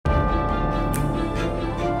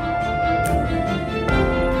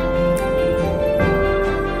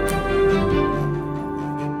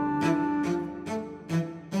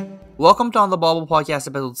Welcome to On the Bobble Podcast,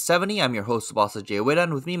 episode 70. I'm your host, Subasa J. Wida,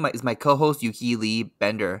 and with me is my co-host, Yuki Lee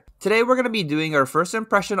Bender. Today, we're going to be doing our first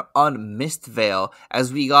impression on Mistveil,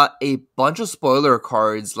 as we got a bunch of spoiler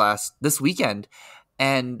cards this weekend.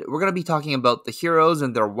 And we're going to be talking about the heroes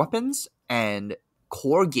and their weapons, and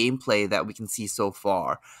core gameplay that we can see so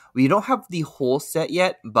far. We don't have the whole set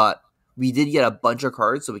yet, but we did get a bunch of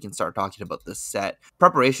cards, so we can start talking about this set.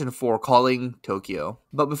 Preparation for calling Tokyo.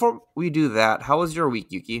 But before we do that, how was your week,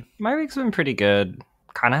 Yuki? My week's been pretty good.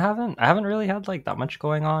 I haven't really had like that much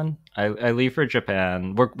going on. I leave for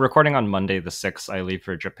Japan. We're recording on Monday the 6th. I leave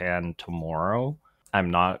for Japan tomorrow.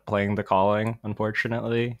 I'm not playing the calling,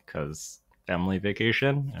 unfortunately, because family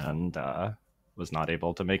vacation, and was not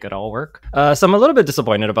able to make it all work. So I'm a little bit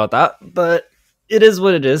disappointed about that, but it is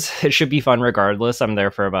what it is. It should be fun regardless. I'm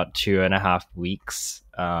there for about 2.5 weeks.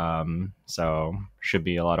 So should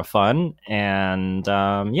be a lot of fun. And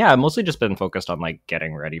I've mostly just been focused on like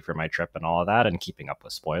getting ready for my trip and all of that and keeping up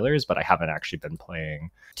with spoilers, but I haven't actually been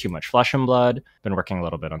playing too much Flesh and Blood. Been working a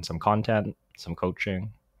little bit on some content, some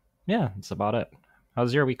coaching. Yeah, that's about it.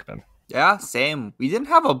 How's your week been? Yeah, same. We didn't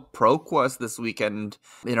have a pro quest this weekend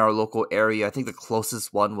in our local area. I think the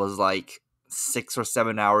closest one was like 6 or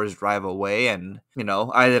 7 hours drive away, and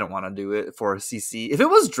I didn't want to do it for CC. If it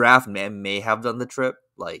was draft, man, may have done the trip,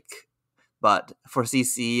 but for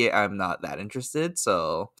CC, I'm not that interested.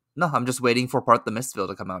 So no, I'm just waiting for Part the Mistveil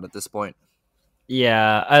to come out at this point.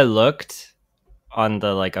 Yeah, I looked on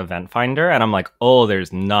the like event finder and I'm like, oh,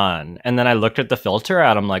 there's none. And then I looked at the filter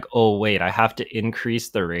and I'm like, oh wait, I have to increase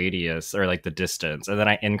the radius or like the distance. And then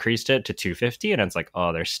I increased it to 250 and it's like,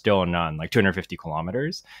 oh, there's still none, like 250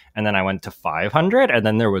 kilometers. And then I went to 500 and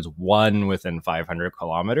then there was one within 500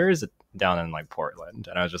 kilometers down in like Portland.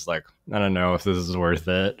 And I was just like, I don't know if this is worth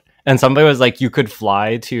it. And somebody was like, you could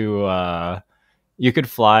fly to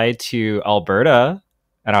Alberta.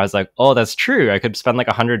 And I was like, oh, that's true. I could spend like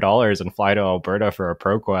 $100 and fly to Alberta for a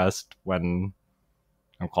pro quest when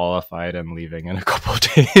I'm qualified and leaving in a couple of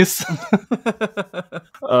days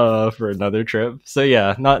for another trip. So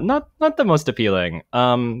yeah, not the most appealing.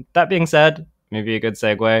 That being said, maybe a good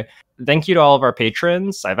segue. Thank you to all of our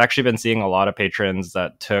patrons. I've actually been seeing a lot of patrons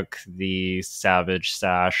that took the Savage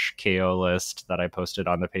Sash KO list that I posted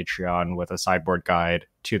on the Patreon with a sideboard guide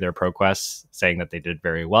to their pro quests, saying that they did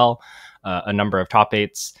very well. A number of top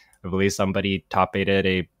 8s. I believe somebody top 8'd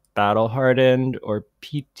a Battle Hardened or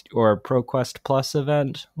Pro Quest Plus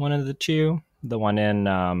event, one of the two. The one in,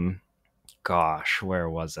 where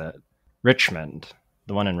was it? Richmond.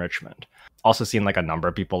 The one in Richmond. Also seen like a number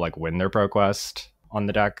of people like win their Pro Quest on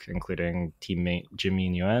the deck, including teammate Jimmy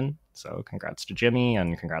Nguyen. So congrats to Jimmy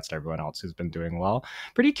and congrats to everyone else who's been doing well.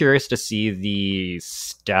 Pretty curious to see the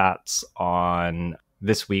stats on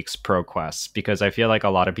this week's pro quests, because I feel like a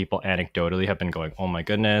lot of people anecdotally have been going, oh my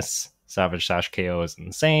goodness, Savage Sash KO is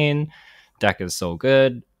insane, deck is so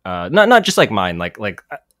good. Not just like mine, like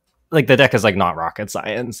the deck is like not rocket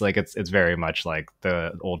science, like it's very much like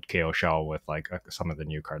the old KO shell with like some of the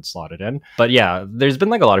new cards slotted in. But yeah, there's been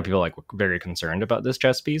like a lot of people like very concerned about this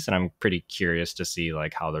chess piece, and I'm pretty curious to see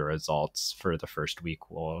like how the results for the first week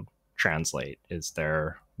will translate. Is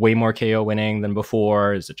there way more KO winning than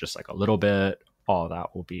before? Is it just like a little bit? All of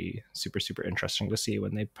that will be super, super interesting to see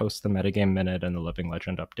when they post the metagame minute and the Living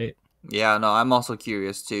Legend update. Yeah, no, I'm also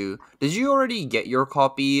curious too. Did you already get your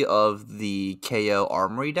copy of the KO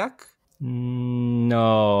Armory deck? No,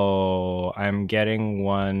 I'm getting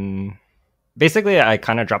one. Basically, I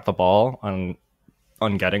kind of dropped the ball on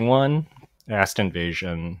getting one. I asked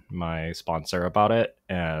Invasion, my sponsor, about it,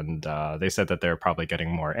 and they said that they're probably getting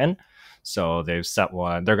more in. So they're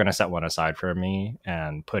going to set one aside for me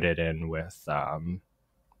and put it in with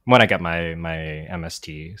when I get my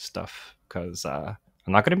MST stuff, because I'm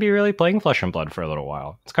not going to be really playing Flesh and Blood for a little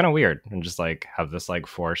while. It's kind of weird and just like have this like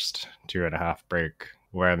forced 2.5 break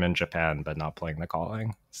where I'm in Japan but not playing the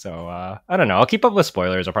calling. So I don't know. I'll keep up with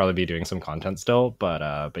spoilers. I'll probably be doing some content still,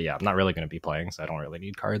 but yeah, I'm not really going to be playing, so I don't really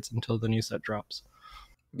need cards until the new set drops.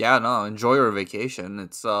 Yeah, no, enjoy your vacation.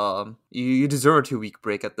 It's you deserve a 2-week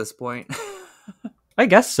break at this point. I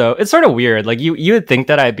guess so. It's sort of weird. Like you would think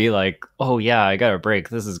that I'd be like, oh yeah, I got a break.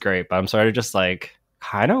 This is great. But I'm sort of just like,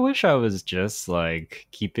 kind of wish I was just like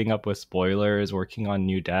keeping up with spoilers, working on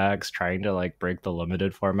new decks, trying to like break the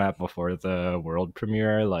limited format before the world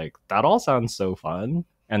premiere. Like that all sounds so fun.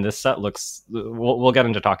 And this set looks, we'll get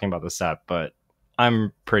into talking about the set, but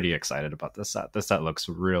I'm pretty excited about this set. This set looks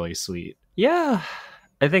really sweet. Yeah,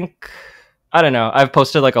 I don't know. I've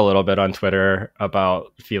posted like a little bit on Twitter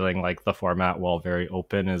about feeling like the format, while very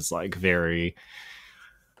open, is like very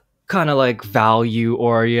kind of like value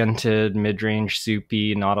oriented, mid-range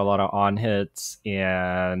soupy, not a lot of on hits,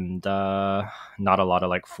 and not a lot of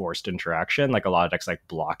like forced interaction. Like a lot of decks like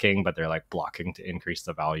blocking, but they're like blocking to increase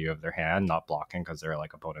the value of their hand, not blocking because they're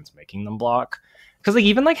like opponents making them block. Because like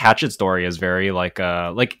even like Hatchet Story is very like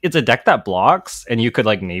it's a deck that blocks, and you could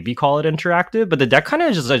like maybe call it interactive, but the deck kind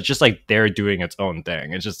of just like they're doing its own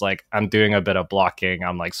thing. It's just like I'm doing a bit of blocking,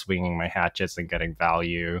 I'm like swinging my hatchets and getting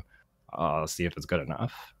value. See if it's good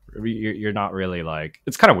enough. You're not really like,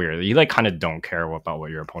 it's kind of weird. You like kind of don't care about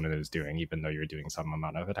what your opponent is doing, even though you're doing some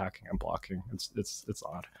amount of attacking and blocking. It's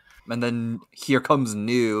odd. And then here comes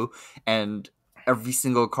new, and every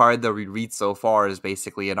single card that we read so far is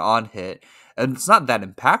basically an on hit. And it's not that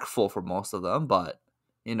impactful for most of them, but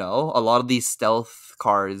you know, a lot of these stealth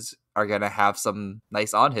cards are gonna have some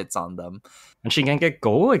nice on hits on them. And she can get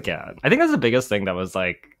Go again. I think that's the biggest thing that was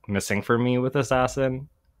like missing for me with Assassin.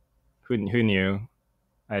 Who knew?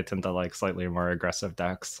 I tend to like slightly more aggressive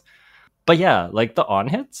decks. But yeah, like the on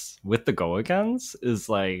hits with the Go agains is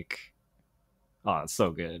like, oh, it's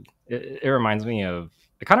so good. It reminds me of,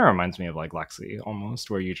 it kind of reminds me of like Lexi almost,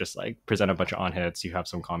 where you just like present a bunch of on hits, you have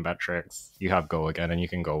some combat tricks, you have Go again, and you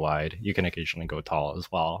can go wide. You can occasionally go tall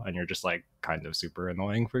as well, and you're just like kind of super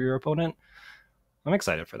annoying for your opponent. I'm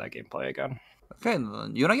excited for that gameplay again. Okay,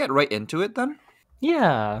 then you want to get right into it then?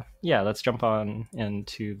 Yeah. Let's jump on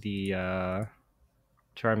into the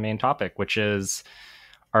to our main topic, which is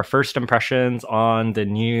our first impressions on the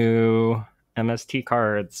new MST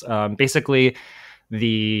cards. Basically,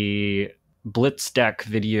 the Blitz deck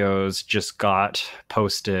videos just got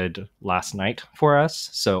posted last night for us,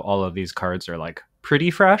 so all of these cards are like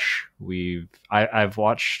pretty fresh. I've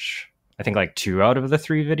watched, I think, like 2 out of the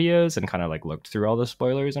 3 videos and kind of like looked through all the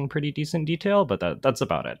spoilers in pretty decent detail, but that's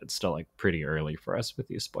about it. It's still like pretty early for us with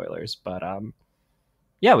these spoilers, but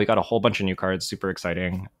yeah, we got a whole bunch of new cards, super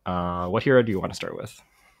exciting. What hero do you want to start with?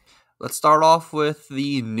 Let's start off with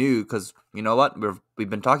the new, because you know what, we've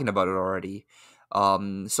been talking about it already.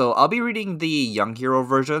 So I'll be reading the young hero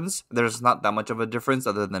versions. There's not that much of a difference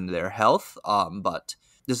other than their health, but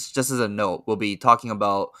just as a note, we'll be talking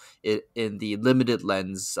about it in the limited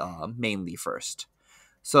lens mainly first.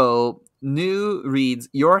 So new reads,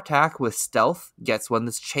 your attack with stealth gets, when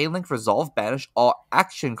this chain link resolve, banish all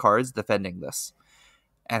action cards defending this.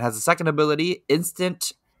 And has a second ability,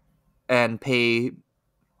 instant, and pay,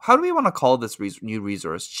 how do we want to call this new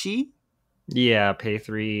resource? Chi? Yeah, pay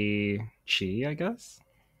 3 Chi, I guess.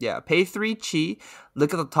 Yeah, pay 3 Chi.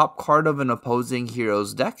 Look at the top card of an opposing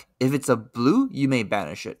hero's deck. If it's a blue, you may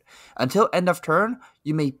banish it. Until end of turn,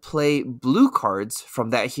 you may play blue cards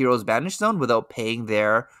from that hero's banish zone without paying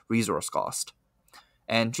their resource cost.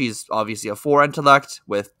 And she's obviously a 4 intellect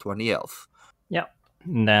with 20 health. Yeah.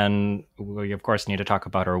 And then we, of course, need to talk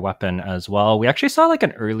about her weapon as well. We actually saw like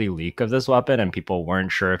an early leak of this weapon, and people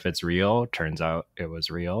weren't sure if it's real. Turns out it was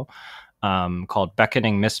real. Called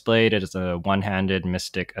Beckoning Mistblade. It is a one-handed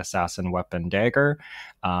mystic assassin weapon dagger,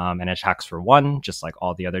 and it attacks for 1, just like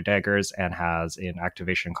all the other daggers, and has an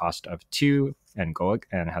activation cost of 2 and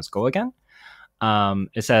has Go again.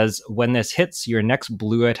 It says, when this hits, your next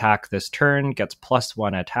blue attack this turn gets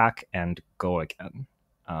 +1 attack and Go again.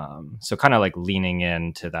 So kind of like leaning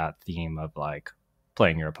into that theme of like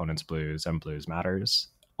playing your opponent's blues, and blues matters.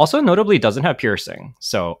 Also notably doesn't have piercing.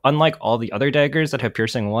 So unlike all the other daggers that have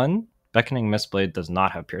piercing 1, Beckoning Mistblade does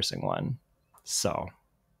not have piercing 1. So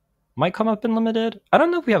might come up in limited. I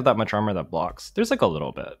don't know if we have that much armor that blocks. There's like a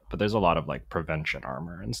little bit, but there's a lot of like prevention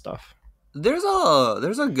armor and stuff. There's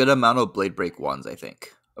a good amount of Blade Break ones, I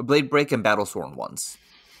think. Blade Break and Battle Sworn ones.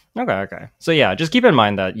 Okay. So yeah, just keep in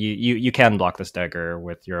mind that you can block this dagger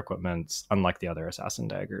with your equipment, unlike the other assassin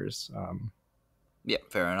daggers. Yeah,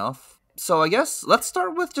 fair enough. So I guess let's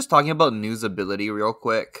start with just talking about New's ability real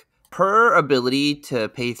quick. Her ability to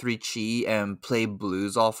pay 3 Chi and play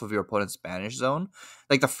blues off of your opponent's banish zone.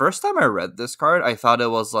 Like the first time I read this card, I thought it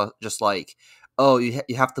was just like, oh, you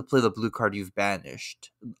have to play the blue card you've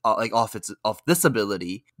banished, like off this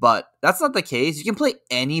ability. But that's not the case. You can play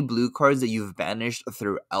any blue cards that you've banished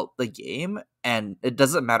throughout the game, and it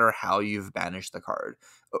doesn't matter how you've banished the card.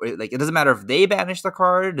 Like, it doesn't matter if they banish the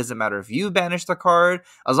card. It doesn't matter if you banish the card.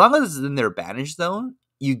 As long as it's in their banish zone,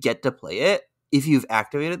 you get to play it if you've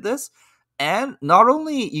activated this. And not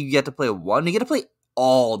only you get to play 1, you get to play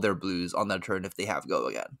all their blues on that turn if they have Go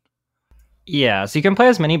again. Yeah, so you can play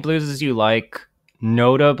as many blues as you like.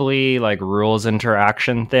 Notably, like rules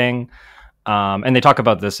interaction thing. And they talk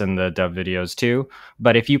about this in the dev videos too.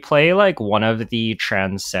 But if you play like one of the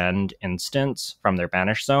Transcend instants from their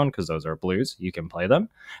banish zone, because those are blues, you can play them.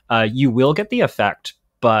 You will get the effect,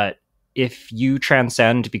 but if you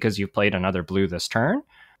Transcend because you've played another blue this turn,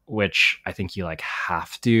 which I think you like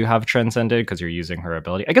have to have transcended because you're using her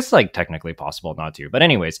ability. I guess it's like technically possible not to. But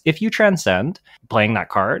anyways, if you transcend playing that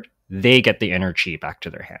card, they get the inner chi back to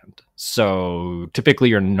their hand. So typically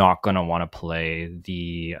you're not going to want to play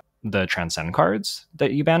the transcend cards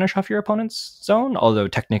that you banish off your opponent's zone, although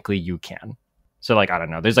technically you can. So like, I don't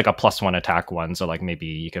know, there's like a +1 attack one, so like maybe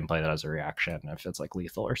you can play that as a reaction if it's like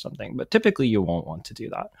lethal or something, but typically you won't want to do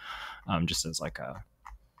that, just as like a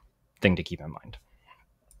thing to keep in mind.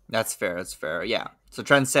 That's fair. That's fair. Yeah. So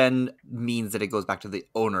transcend means that it goes back to the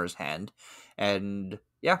owner's hand, and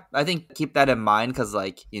yeah, I think keep that in mind because,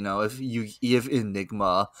 like, you know, if you give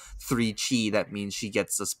Enigma 3 chi, that means she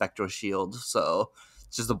gets the Spectral Shield. So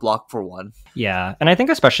it's just a block for 1. Yeah, and I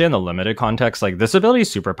think especially in the limited context, like this ability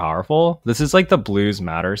is super powerful. This is like the Blues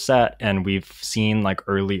Matter set, and we've seen like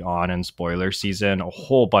early on in spoiler season a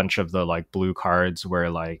whole bunch of the like blue cards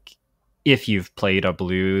where like if you've played a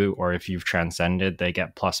blue or if you've transcended, they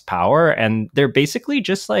get plus power, and they're basically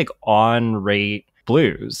just like on rate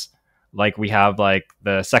blues. Like we have like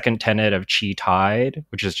the second tenet of Chi Tide,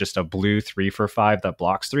 which is just a blue 3 for 5 that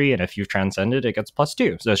blocks 3, and if you've transcended, it gets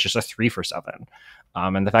 +2. So it's just a 3 for 7.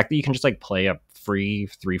 And the fact that you can just like play a free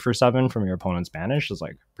 3 for 7 from your opponent's banish is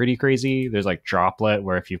like pretty crazy. There's like Droplet,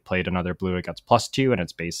 where if you've played another blue, it gets +2, and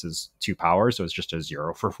its base is 2 power, so it's just a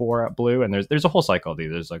 0 for 4 at blue. And there's a whole cycle.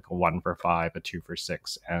 There's like a 1 for 5, a 2 for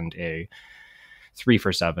 6, and a 3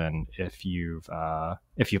 for 7 if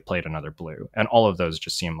you've played another blue. And all of those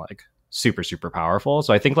just seem like super powerful.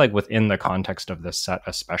 So I think like within the context of this set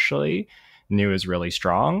especially, Nu is really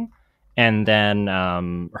strong. And then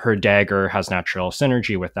her dagger has natural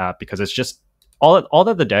synergy with that, because it's just all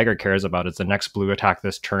that the dagger cares about is the next blue attack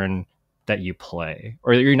this turn that you play,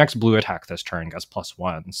 or your next blue attack this turn gets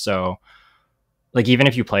 +1. So like even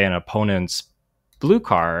if you play an opponent's blue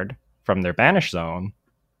card from their banish zone,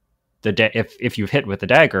 if you've hit with the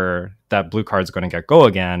dagger, that blue card's going to get go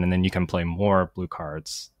again, and then you can play more blue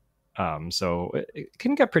cards. So it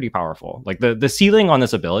can get pretty powerful. Like the ceiling on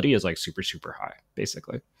this ability is like super high,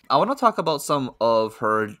 basically. I want to talk about some of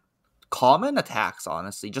her common attacks,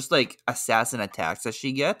 honestly, just like assassin attacks that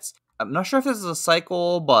she gets. I'm not sure if this is a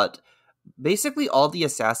cycle, but basically all the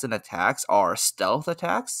assassin attacks are stealth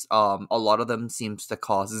attacks. A lot of them seems to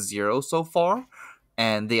cost 0 so far,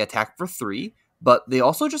 and they attack for 3. But they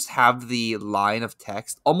also just have the line of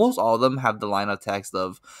text. Almost all of them have the line of text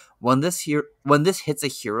of when this hits a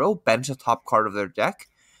hero, banish the top card of their deck,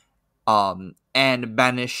 and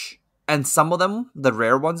banish. And some of them, the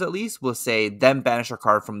rare ones at least, will say then banish a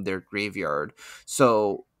card from their graveyard.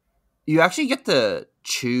 So you actually get to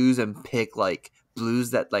choose and pick like blues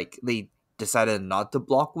that like they decided not to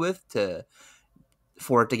block with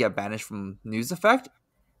for it to get banished from Nu's effect.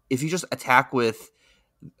 If you just attack with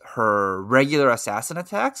her regular assassin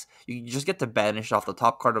attacks, you just get to banish off the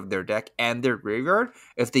top card of their deck and their graveyard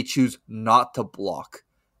if they choose not to block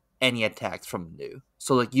any attacks from Nu.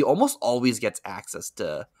 So like you almost always get access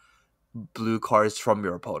to blue cards from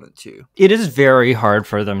your opponent too. It is very hard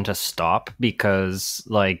for them to stop, because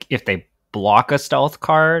like if they block a stealth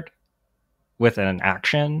card with an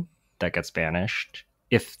action, that gets banished.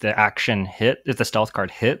 If the stealth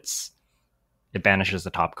card hits, it banishes the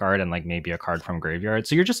top card and like maybe a card from graveyard.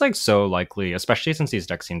 So you're just like so likely, especially since these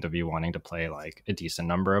decks seem to be wanting to play like a decent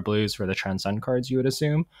number of blues for the transcend cards, you would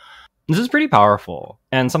assume. This is pretty powerful,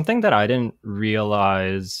 and something that I didn't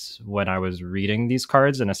realize when I was reading these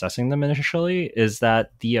cards and assessing them initially is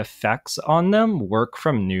that the effects on them work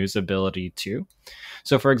from Nu's ability too.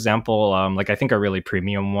 So for example, like I think a really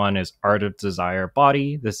premium one is Art of Desire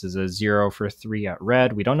Body. This is a 0 for 3 at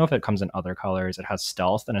red. We don't know if it comes in other colors. It has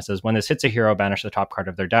stealth, and it says when this hits a hero, banish the top card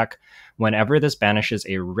of their deck. Whenever this banishes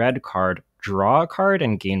a red card, draw a card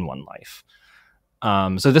and gain 1 life.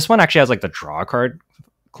 So this one actually has like the draw card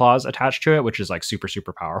clause attached to it, which is like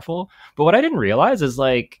super powerful. But what I didn't realize is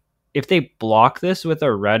like if they block this with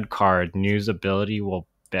a red card, Nu's ability will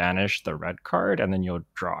banish the red card and then you'll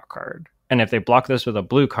draw a card. And if they block this with a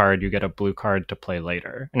blue card, you get a blue card to play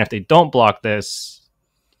later. And if they don't block this,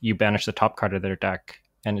 you banish the top card of their deck,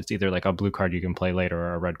 and it's either like a blue card you can play later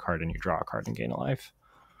or a red card and you draw a card and gain a life.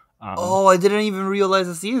 I didn't even realize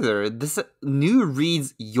this either. This Nu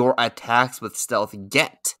reads your attacks with stealth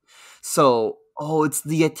get. So it's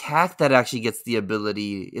the attack that actually gets the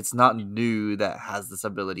ability. It's not Nu that has this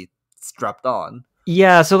ability strapped on.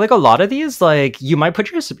 Yeah, so like a lot of these, like you might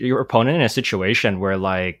put your opponent in a situation where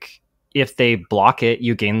like if they block it,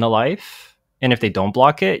 you gain the life, and if they don't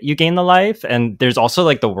block it, you gain the life. And there's also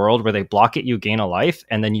like the world where they block it, you gain a life,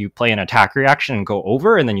 and then you play an attack reaction and go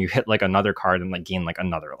over, and then you hit like another card and like gain like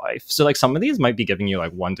another life. So like some of these might be giving you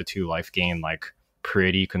like 1 to 2 life gain like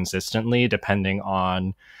pretty consistently, depending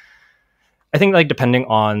on I think like depending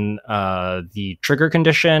on the trigger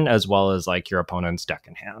condition as well as like your opponent's deck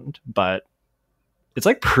in hand, but it's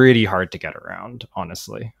like pretty hard to get around,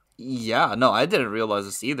 honestly. Yeah, no, I didn't realize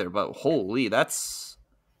this either, but holy, that's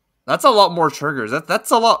a lot more triggers.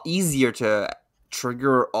 That's a lot easier to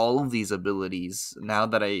trigger all of these abilities now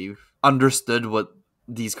that I've understood what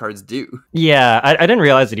these cards do. Yeah, I didn't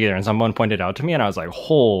realize it either, and someone pointed out to me, and I was like,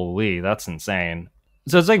 holy, that's insane.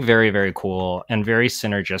 So it's like very, very cool and very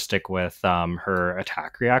synergistic with her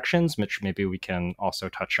attack reactions, which maybe we can also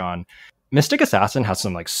touch on. Mystic Assassin has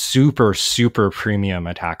some like super, super premium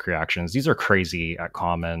attack reactions. These are crazy at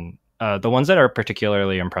common. The ones that are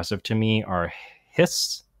particularly impressive to me are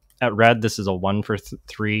Hiss. At red, this is a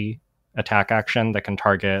 1-for-3 attack action that can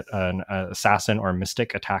target an assassin or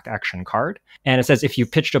mystic attack action card. And it says if you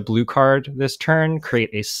pitched a blue card this turn, create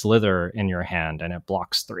a slither in your hand, and it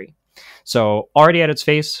blocks 3. So already at its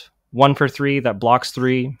face, 1-for-3 that blocks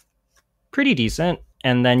 3, pretty decent.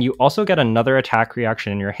 And then you also get another attack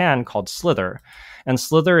reaction in your hand called Slither. And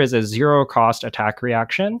Slither is a 0-cost attack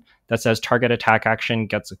reaction that says target attack action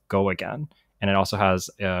gets go again. And it also has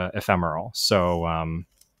ephemeral. So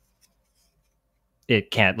it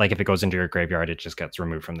can't, like if it goes into your graveyard, it just gets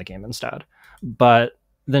removed from the game instead. But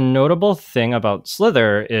the notable thing about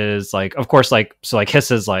Slither is like, of course, like, so like Hiss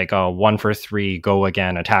is like a 1-for-3 go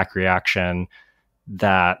again attack reaction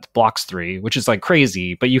that blocks 3, which is like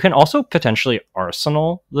crazy, but you can also potentially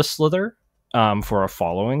arsenal the Slither for a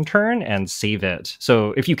following turn and save it.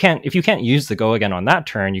 So if you can't use the go again on that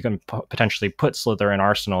turn, you can potentially put Slither in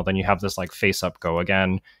arsenal. Then you have this like face up go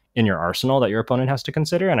again in your arsenal that your opponent has to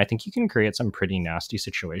consider, and I think you can create some pretty nasty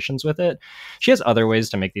situations with it. She has other ways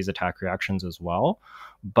to make these attack reactions as well,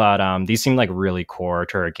 but these seem like really core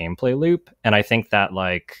to her gameplay loop, and I think that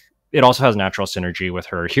like it also has natural synergy with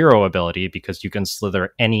her hero ability because you can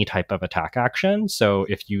slither any type of attack action. So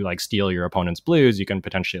if you like steal your opponent's blues, you can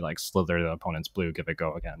potentially like slither the opponent's blue, give it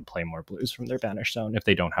go again, play more blues from their banish zone if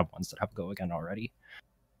they don't have ones that have go again already.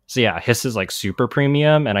 So yeah, Hiss is like super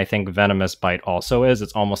premium, and I think Venomous Bite also is.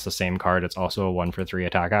 It's almost the same card. It's also a 1-for-3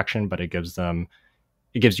 attack action, but it gives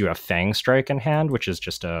you a Fang Strike in hand, which is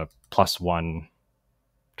just a +1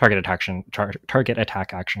 target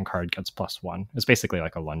attack action card gets +1. It's basically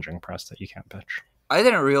like a lunging press that you can't pitch. I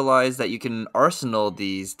didn't realize that you can arsenal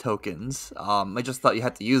these tokens. I just thought you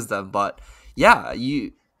had to use them, but yeah,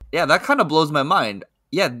 that kind of blows my mind.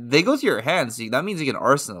 Yeah, they go to your hands, so that means you can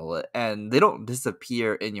arsenal it, and they don't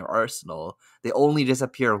disappear in your arsenal. They only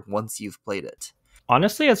disappear once you've played it.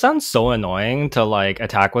 Honestly, it sounds so annoying to like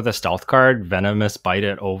attack with a stealth card, Venomous Bite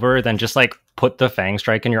it over, then just like put the Fang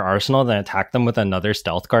Strike in your arsenal, then attack them with another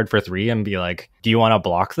stealth card for 3 and be like, do you want to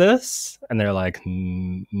block this? And they're like,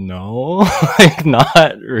 no, like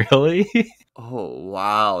not really. Oh,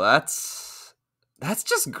 wow, that's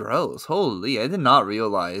just gross. Holy, I did not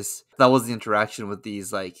realize that was the interaction with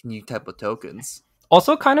these like new type of tokens.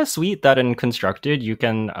 Also kind of sweet that in Constructed, you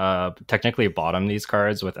can technically bottom these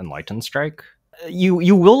cards with Enlightened Strike.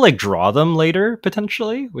 You will like draw them later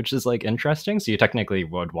potentially, which is like interesting. So you technically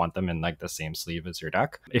would want them in like the same sleeve as your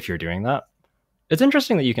deck if you're doing that. It's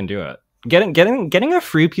interesting that you can do it. Getting a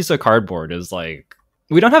free piece of cardboard is like,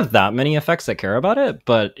 we don't have that many effects that care about it,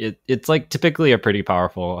 but it's like typically a pretty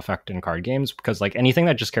powerful effect in card games because like anything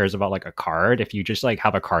that just cares about like a card, if you just like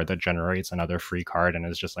have a card that generates another free card and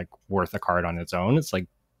is just like worth a card on its own, it's like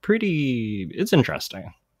it's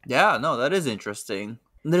interesting. Yeah, no, that is interesting.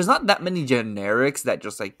 There's not that many generics that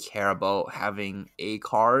just like care about having a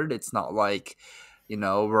card. It's not like,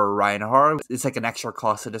 we're Reinhardt. It's like an extra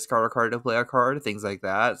cost to discard a card to play a card, things like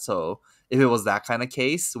that. So if it was that kind of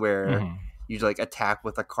case where you like attack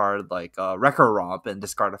with a card like Wrecker Romp and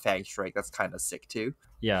discard a Fang Strike, that's kind of sick too.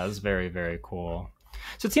 Yeah, it's very, very cool.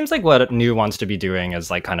 So it seems like what New wants to be doing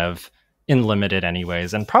is like kind of in limited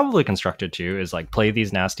anyways, and probably Constructed too, is like play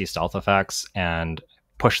these nasty stealth effects and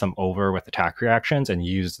push them over with attack reactions and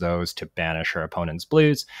use those to banish her opponent's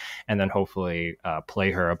blues, and then hopefully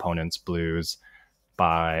play her opponent's blues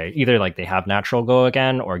by either like they have natural go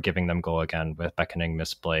again or giving them go again with Beckoning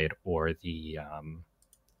Mistblade or the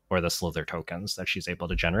Slither tokens that she's able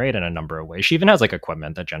to generate in a number of ways. She even has like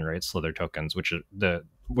equipment that generates Slither tokens, which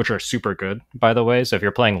are super good, by the way. So if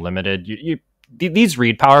you're playing limited, these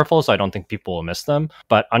read powerful, so I don't think people will miss them.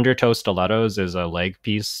 But Undertow Stilettos is a leg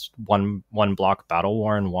piece, one block battle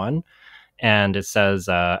worn 1, and it says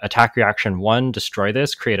attack reaction 1, destroy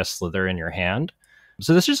this, create a slither in your hand.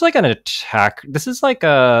 So this is just like an attack. This is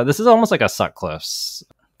almost like a Sutcliffe's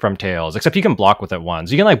from Tails, except you can block with it once.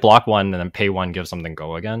 You can like block 1 and then pay 1, give something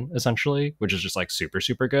go again, essentially, which is just like super,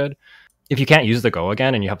 super good. if you can't use the go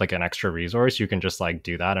again and you have like an extra resource, you can just like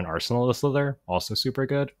do that and arsenal the slither. Also super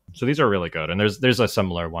good. So these are really good. And there's a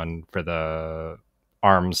similar one for the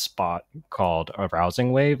arms spot called a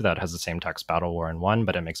rousing wave that has the same text battle war in one,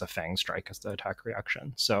 but it makes a fang strike as the attack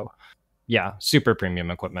reaction. So yeah, super premium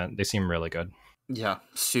equipment. They seem really good. Yeah,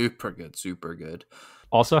 super good, super good.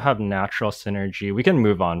 Also have natural synergy. We can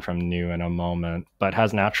move on from new in a moment, but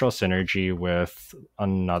has natural synergy with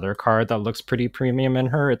another card that looks pretty premium in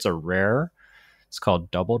her. It's a rare. It's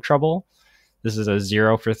called Double Trouble. This is a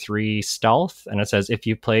 0/3 stealth, and it says if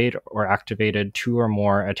you played or activated 2 or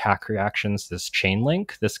more attack reactions this chain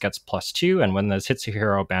link, this gets +2, and when this hits a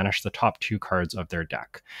hero, banish the top 2 cards of their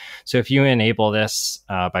deck. So if you enable this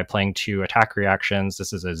by playing 2 attack reactions,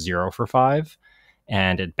 this is a 0/5,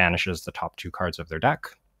 and it banishes the top 2 cards of their deck.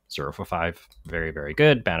 0/5, very, very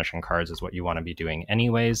good. Banishing cards is what you want to be doing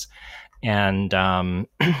anyways. And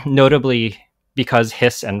notably, because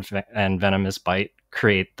Hiss and Venomous Bite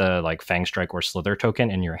create the like Fang Strike or Slither token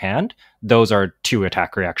in your hand, those are 2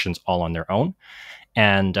 attack reactions all on their own.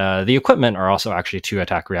 And the equipment are also actually 2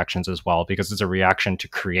 attack reactions as well, because it's a reaction to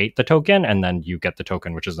create the token, and then you get the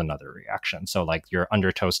token, which is another reaction. So like your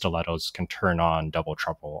Undertow Stilettos can turn on Double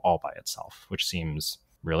Trouble all by itself, which seems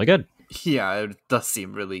really good. Yeah, it does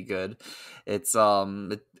seem really good. It's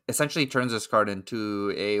it essentially turns this card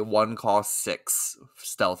into a 1-cost 6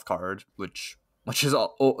 stealth card, which is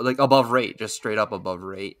like above rate, just straight up above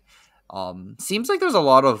rate. Seems like there's a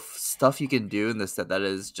lot of stuff you can do in this set that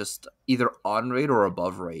is just either on rate or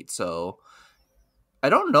above rate. So I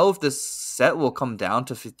don't know if this set will come down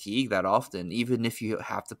to fatigue that often, even if you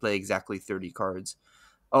have to play exactly 30 cards.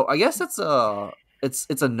 Oh, I guess it's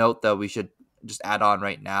a note that we should just add on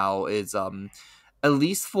right now is at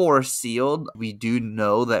least for sealed, we do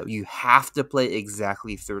know that you have to play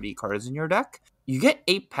exactly 30 cards in your deck. You get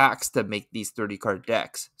 8 packs to make these 30 card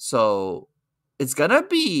decks. So it's gonna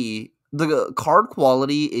be the card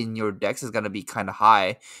quality in your decks is gonna be kind of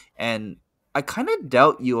high, and I kind of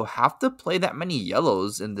doubt you'll have to play that many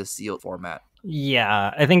yellows in the sealed format.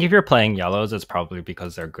 Yeah, I think if you're playing yellows, it's probably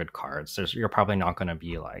because they're good cards. You're probably not going to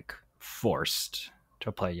be like forced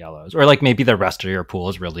to play yellows, or like maybe the rest of your pool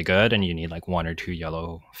is really good and you need like 1 or 2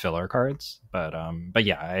 yellow filler cards. But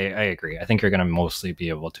yeah, I agree. I think you're going to mostly be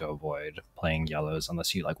able to avoid playing yellows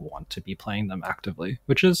unless you like want to be playing them actively,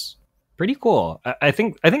 which is pretty cool. I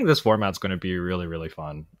think this format's going to be really, really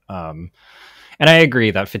fun. And I agree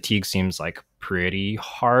that fatigue seems like pretty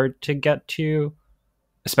hard to get to,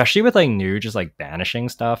 especially with like new just like banishing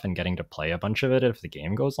stuff and getting to play a bunch of it if the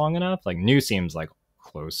game goes long enough. Like new seems like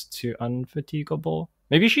close to unfatigable.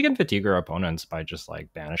 Maybe she can fatigue her opponents by just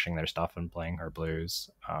like banishing their stuff and playing her blues.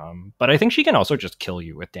 But I think she can also just kill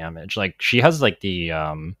you with damage. Like she has like the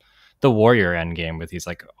warrior end game with these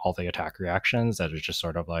like all the attack reactions that is just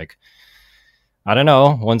sort of like, I don't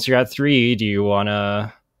know, once you're at 3, do you want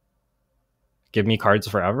to give me cards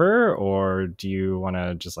forever, or do you want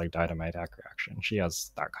to just like die to my attack reaction? She has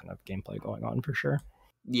that kind of gameplay going on for sure.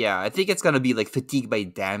 Yeah, I think it's gonna be like fatigue by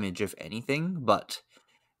damage, if anything. But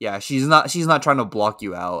yeah, she's not trying to block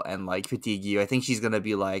you out and like fatigue you. I think she's gonna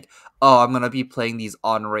be like, oh, I'm gonna be playing these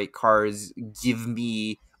on rate cards. Give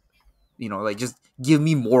me, like just give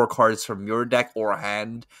me more cards from your deck or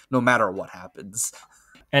hand, no matter what happens.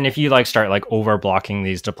 And if you like start like over blocking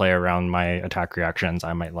these to play around my attack reactions,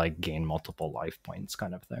 I might like gain multiple life points,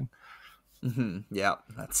 kind of thing. Yeah,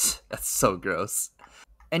 that's so gross.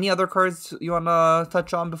 Any other cards you want to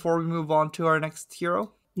touch on before we move on to our next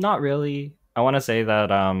hero? Not really. I want to say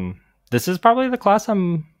that this is probably the class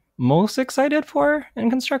I'm most excited for in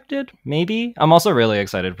Constructed. Maybe I'm also really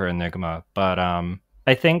excited for Enigma, but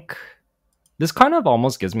I think this kind of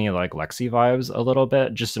almost gives me like Lexi vibes a little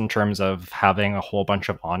bit, just in terms of having a whole bunch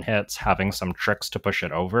of on hits, having some tricks to push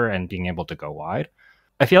it over, and being able to go wide.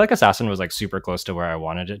 I feel like Assassin was like super close to where I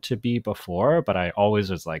wanted it to be before, but I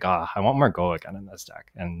always was like, I want more go again in this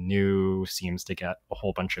deck. And New seems to get a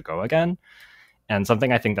whole bunch of go again. And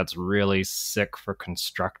something I think that's really sick for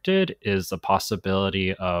Constructed is the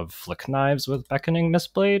possibility of Flick Knives with Beckoning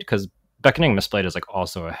Mistblade, because Beckoning Mistblade is like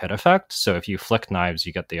also a hit effect. So if you Flick Knives,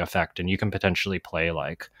 you get the effect, and you can potentially play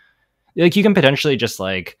like you can potentially just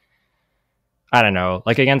like, I don't know,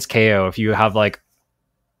 like against KO, if you have like,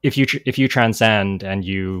 if you transcend and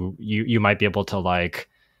you might be able to like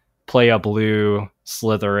play a blue,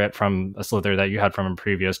 slither it from a slither that you had from a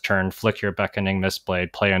previous turn, flick your Beckoning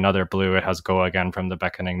Mistblade, play another blue, it has go again from the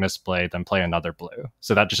Beckoning Mistblade, then play another blue.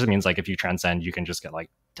 So that just means like if you transcend, you can just get like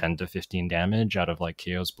 10 to 15 damage out of like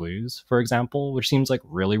KO's blues, for example, which seems like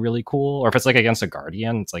really, really cool. Or if it's like against a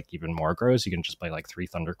Guardian, it's like even more gross. You can just play like 3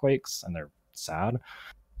 Thunderquakes and they're sad.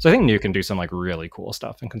 So I think New can do some like really cool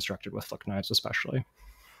stuff and constructed with flick knives, especially.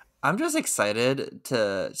 I'm just excited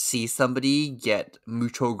to see somebody get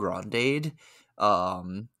Mucho Grande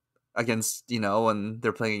um against, when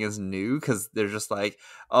they're playing against New, because they're just like,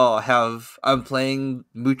 oh, I'm playing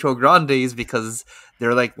Mucho Grandes because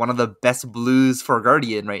they're like one of the best blues for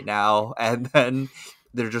Guardian right now, and then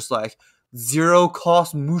they're just like, zero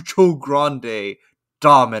cost Mucho Grande,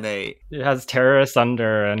 dominate. It has Terra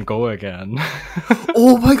Asunder and Go Again.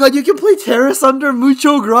 Oh my god, you can play Terrace under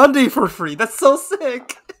Mucho Grande for free. That's so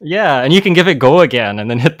sick. Yeah, and you can give it Go Again and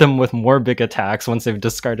then hit them with more big attacks once they've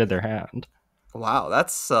discarded their hand. Wow,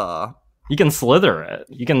 that's You can slither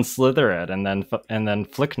it. And then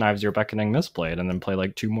flick knives your beckoning Mistblade and then play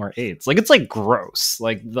like 2 more 8s. Like, it's like gross.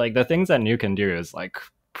 Like the things that New can do is like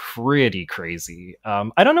pretty crazy.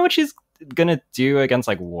 I don't know what she's gonna do against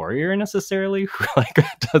like Warrior necessarily, who like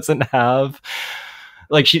doesn't have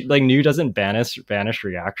New doesn't banish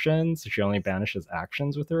reactions. She only banishes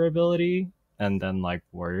actions with her ability. And then like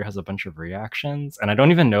Warrior has a bunch of reactions, and I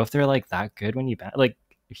don't even know if they're like that good when you like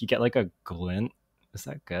if you get like a glint, is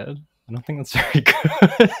that good? I don't think that's very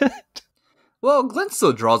good. Well, Glint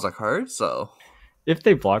still draws a card, so If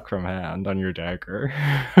they block from hand on your dagger.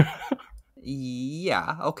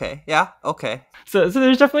 yeah, okay. So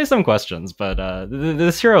there's definitely some questions, but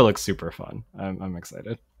this hero looks super fun. I'm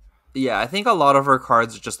excited. Yeah, I think a lot of her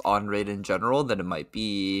cards are just on raid in general. That it might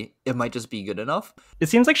just be good enough. It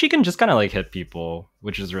seems like she can just kind of like hit people,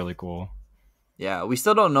 which is really cool. Yeah, we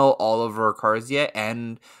still don't know all of her cards yet,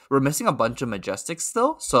 and we're missing a bunch of Majestics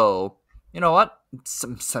still. So you know what?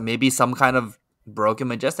 Maybe some kind of broken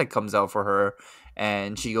Majestic comes out for her,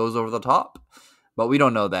 and she goes over the top. But we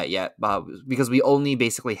don't know that yet, because we only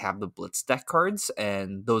basically have the Blitz deck cards,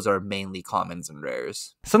 and those are mainly commons and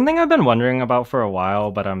rares. Something I've been wondering about for a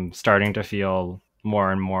while, but I'm starting to feel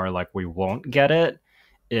more and more like we won't get it,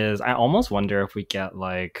 is I almost wonder if we get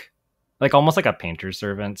like almost like a Painter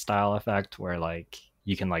Servant style effect where like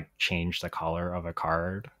you can like change the color of a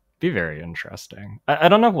card. Be very interesting. I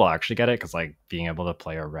don't know if we'll actually get it, because like being able to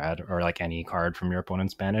play a red or like any card from your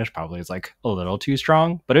opponent's banish probably is like a little too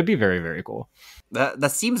strong, but it'd be very, very cool.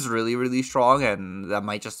 That seems really, really strong, and that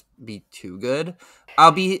might just be too good.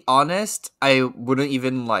 I'll be honest, I wouldn't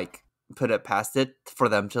even like put it past it for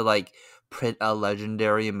them to like print a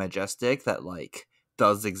legendary Majestic that like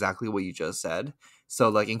does exactly what you just said. So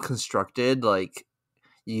like in constructed, like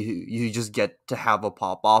you just get to have a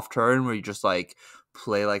pop off turn where you just like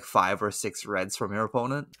play like 5 or 6 reds from your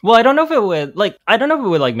opponent. Well, I don't know if it would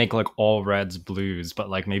like make like all reds blues, but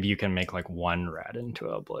like maybe you can make like 1 red into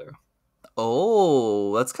a blue.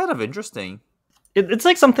 Oh, that's kind of interesting. It's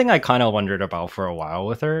like something I kind of wondered about for a while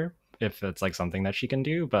with her, if it's like something that she can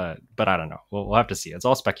do, but I don't know. We'll have to see. It's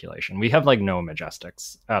all speculation. We have like no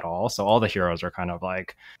Majestics at all, so all the heroes are kind of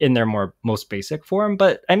like in their most basic form.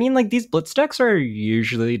 But I mean, like these Blitz decks are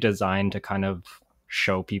usually designed to kind of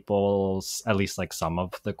show people at least like some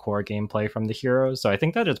of the core gameplay from the heroes. So I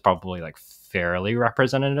think that it's probably like fairly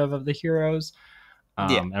representative of the heroes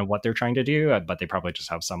and what they're trying to do, but they probably just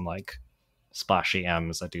have some like splashy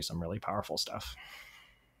M's that do some really powerful stuff.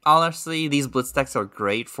 Honestly, these Blitz decks are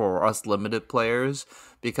great for us limited players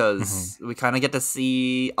because we kind of get to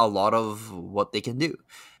see a lot of what they can do.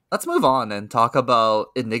 Let's move on and talk about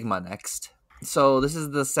Enigma next. So this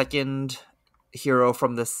is the second hero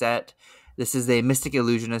from the set. This is a Mystic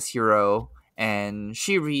Illusionist hero, and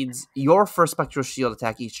she reads, your first Spectral Shield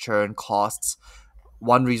attack each turn costs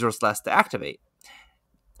 1 resource less to activate.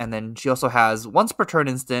 And then she also has, once per turn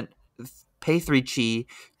instant, pay 3 chi,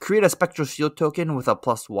 create a Spectral Shield token with a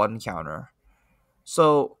 +1 counter.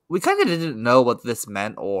 So we kind of didn't know what this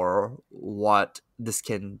meant or what this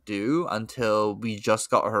can do until we just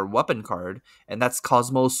got her weapon card, and that's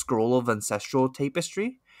Cosmo's Scroll of Ancestral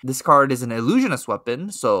Tapestry. This card is an illusionist weapon,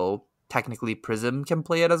 so technically Prism can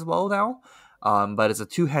play it as well now, but it's a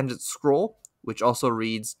 2-handed scroll, which also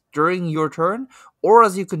reads, during your turn, or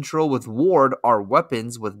as you control with ward, are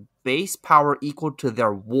weapons with base power equal to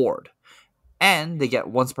their ward. And they get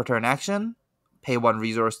once per turn action, pay 1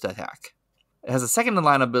 resource to attack. It has a second in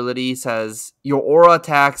line ability, says, your aura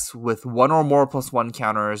attacks with 1 or more +1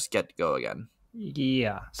 counters get Go Again.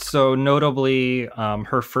 Yeah, so notably,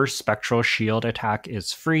 her first Spectral Shield attack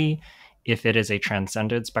is free. If it is a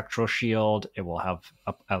Transcended Spectral Shield, it will have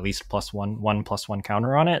at least +1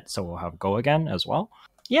 counter on it, so we'll have Go Again as well.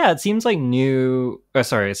 Yeah, it seems like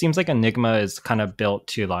it seems like Enigma is kind of built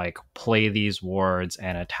to like play these wards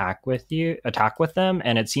and attack with them,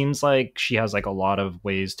 and it seems like she has like a lot of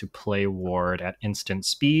ways to play ward at instant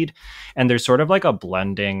speed, and there's sort of like a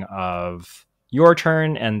blending of your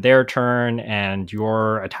turn and their turn and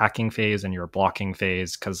your attacking phase and your blocking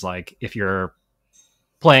phase, because like if you're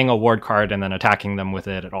playing a ward card and then attacking them with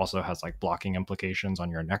it, it also has like blocking implications on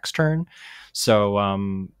your next turn. So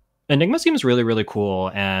Enigma seems really, really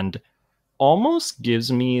cool and almost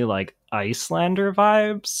gives me like Icelander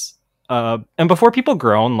vibes. And before people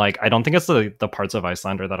groan, like I don't think it's the parts of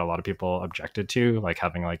Icelander that a lot of people objected to, like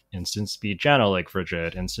having like instant speed Janna, like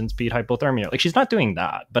frigid, instant speed hypothermia. Like she's not doing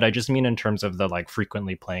that, but I just mean in terms of the like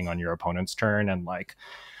frequently playing on your opponent's turn and like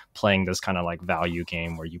playing this kind of like value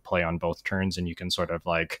game where you play on both turns and you can sort of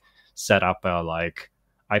like set up a like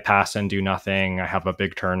I pass and do nothing, I have a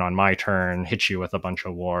big turn on my turn, hit you with a bunch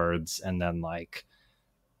of wards, and then like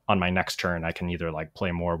on my next turn I can either like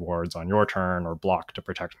play more wards on your turn or block to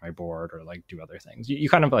protect my board or like do other things. You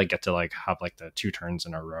kind of like get to like have like the 2 turns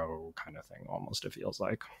in a row kind of thing almost, it feels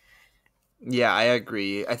like. Yeah, I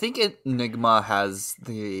agree. I think Enigma has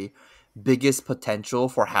the biggest potential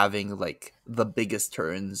for having like the biggest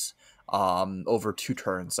turns over 2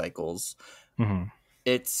 turn cycles. Mm-hmm.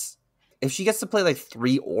 It's if she gets to play like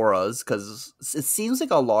 3 auras, because it seems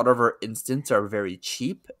like a lot of her instants are very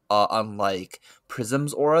cheap, unlike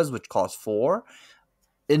Prism's auras, which cost 4.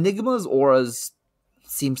 Enigma's auras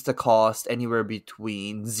seems to cost anywhere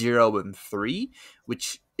between 0 and 3,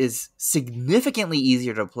 which is significantly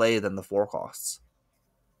easier to play than the 4 costs.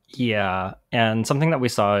 Yeah, and something that we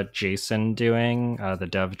saw Jason doing, the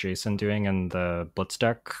dev Jason doing in the Blitz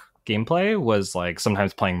deck gameplay was like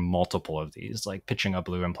sometimes playing multiple of these, like pitching a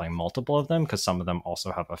blue and playing multiple of them, because some of them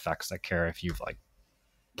also have effects that care if you've like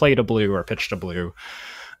played a blue or pitched a blue.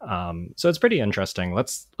 So it's pretty interesting.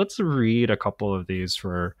 Let's read a couple of these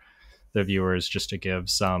for the viewers just to give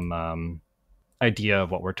some idea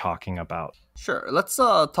of what we're talking about. Sure. Let's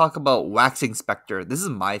talk about Waxing Spectre. This is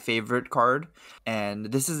my favorite card,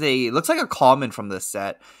 and this is looks like a common from this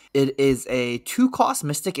set. It is a 2-cost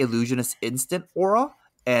Mystic Illusionist instant aura,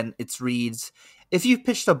 and it reads, if you've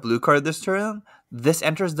pitched a blue card this turn, this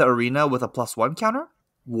enters the arena with a +1 counter,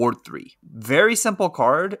 Ward 3. Very simple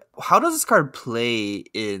card. How does this card play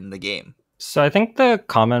in the game? So I think the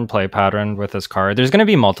common play pattern with this card, there's going to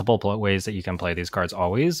be multiple ways that you can play these cards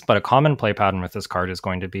always, but a common play pattern with this card is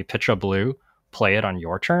going to be pitch a blue, play it on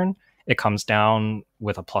your turn. It comes down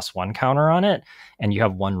with a +1 counter on it, and you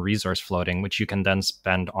have 1 resource floating, which you can then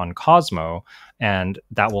spend on Cosmo, and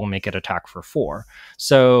that will make it attack for 4.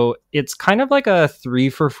 So it's kind of like a 3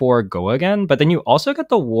 for 4 go again, but then you also get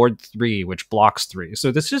the Ward 3, which blocks 3.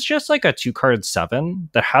 So this is just like a 2-card 7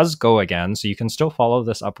 that has go again, so you can still follow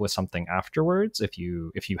this up with something afterwards if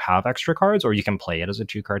you have extra cards, or you can play it as a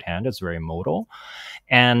 2-card hand. It's very modal.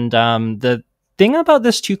 And the thing about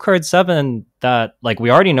this 2-card 7 that like we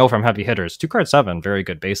already know from heavy hitters, 2-card 7, very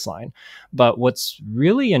good baseline. But what's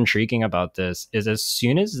really intriguing about this is as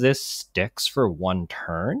soon as this sticks for 1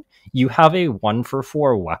 turn, you have a 1 for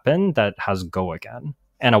 4 weapon that has go again.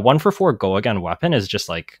 And a 1 for 4 go again weapon is just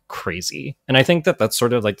like crazy. And I think that that's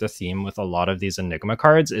sort of like the theme with a lot of these Enigma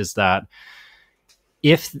cards, is that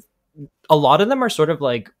if a lot of them are sort of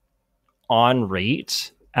like on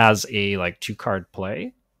rate as a like 2-card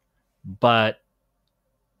play, but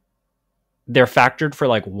they're factored for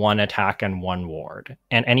like 1 attack and 1 ward.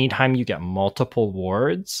 And anytime you get multiple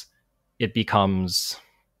wards, it becomes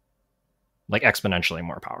like exponentially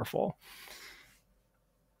more powerful.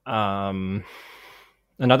 Another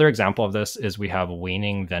example of this is we have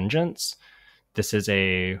Waning Vengeance. This is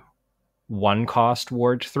a 1-cost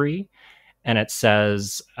ward 3, and it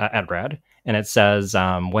says at red, and it says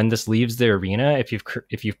when this leaves the arena, if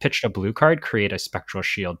you've pitched a blue card, create a spectral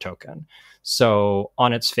shield token. So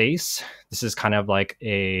on its face, this is kind of like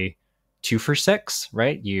a 2 for 6,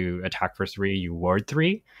 right? You attack for 3, you ward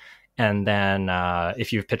 3, and then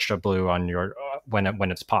if you've pitched a blue on your when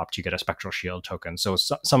it's popped, you get a spectral shield token. So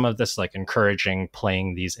some of this like encouraging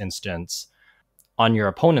playing these instants on your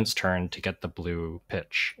opponent's turn to get the blue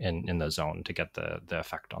pitch in the zone to get the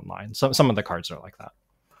effect online. So some of the cards are like that.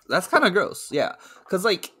 That's kind of gross, yeah. Because,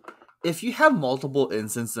 like, if you have multiple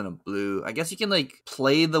instances in a blue, I guess you can, like,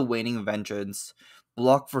 play the Waning Vengeance,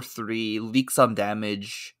 block for 3, leak some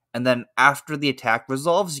damage, and then after the attack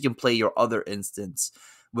resolves, you can play your other instance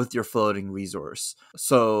with your floating resource.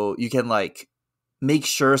 So you can, like, make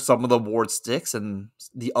sure some of the ward sticks and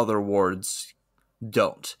the other wards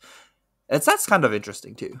don't. That's kind of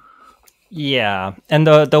interesting, too. Yeah, and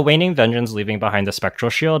the Waning Vengeance leaving behind the Spectral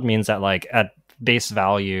Shield means that, like, at base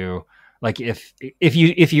value, like if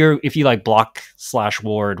you like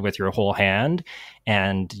block/ward with your whole hand,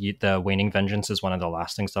 and the Waning Vengeance is one of the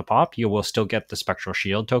last things to pop, you will still get the Spectral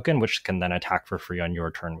Shield token, which can then attack for free on your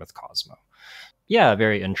turn with Cosmo. Yeah,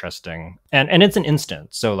 very interesting. And it's an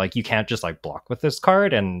instant. So like you can't just like block with this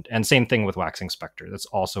card, and same thing with Waxing Spectre. That's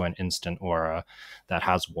also an instant aura that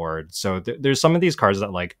has ward. So there's some of these cards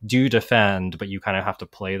that like do defend, but you kind of have to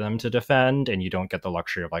play them to defend, and you don't get the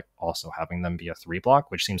luxury of like also having them be a 3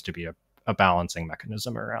 block, which seems to be a balancing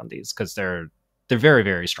mechanism around these because they're very,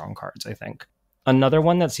 very strong cards, I think. Another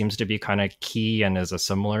one that seems to be kind of key and is a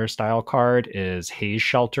similar style card is Haze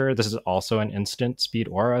Shelter. This is also an instant speed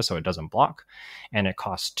aura, so it doesn't block, and it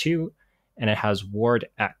costs 2, and it has Ward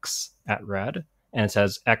X at red, and it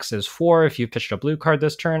says X is 4 if you pitched a blue card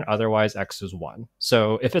this turn, otherwise X is 1.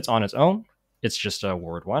 So if it's on its own, it's just a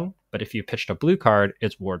Ward 1, but if you pitched a blue card,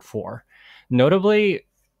 it's Ward 4. Notably,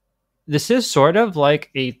 this is sort of like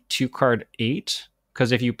a 2-card 8,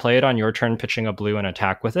 because if you play it on your turn pitching a blue and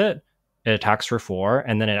attack with it, it attacks for 4,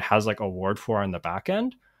 and then it has like a ward 4 on the back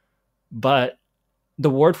end. But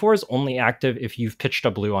the ward 4 is only active if you've pitched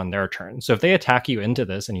a blue on their turn. So if they attack you into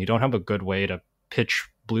this and you don't have a good way to pitch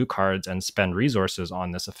blue cards and spend resources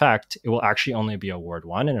on this effect, it will actually only be a ward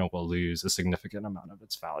 1, and it will lose a significant amount of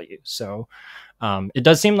its value. So it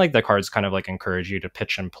does seem like the cards kind of like encourage you to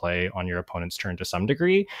pitch and play on your opponent's turn to some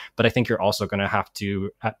degree, but I think you're also going to have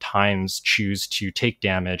to at times choose to take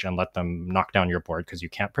damage and let them knock down your board because you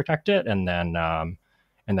can't protect it, and then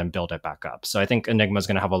build it back up. So I think Enigma is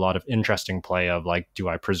going to have a lot of interesting play of like, do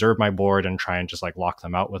I preserve my board and try and just like lock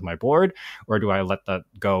them out with my board, or do I let that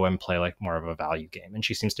go and play like more of a value game? And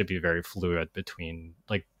she seems to be very fluid between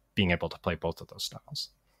like being able to play both of those styles.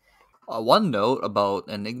 One note about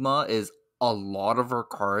Enigma is a lot of her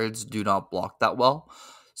cards do not block that well.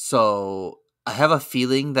 So I have a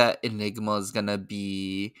feeling that Enigma is going to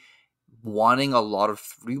be wanting a lot of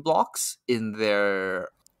 3 blocks in their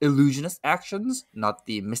illusionist actions, not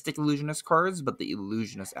the mystic illusionist cards, but the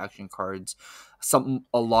illusionist action cards.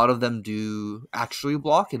 A lot of them do actually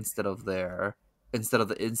block instead of the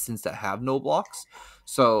instants that have no blocks.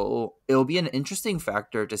 So it'll be an interesting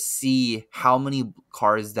factor to see how many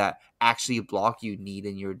cards that actually block you need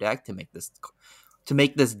in your deck to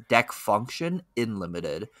make this deck function in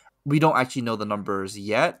limited. We don't actually know the numbers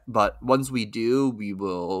yet, but once we do,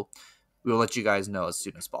 we'll let you guys know as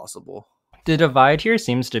soon as possible. The divide here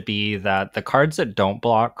seems to be that the cards that don't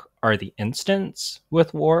block are the instants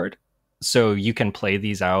with ward. So you can play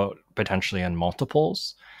these out potentially in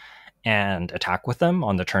multiples and attack with them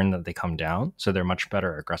on the turn that they come down. So they're much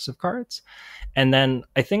better aggressive cards. And then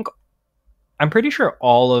I'm pretty sure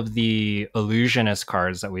all of the illusionist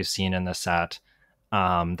cards that we've seen in the set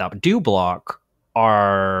that do block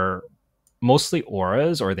are mostly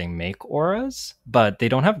auras, or they make auras, but they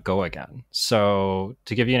don't have go again. So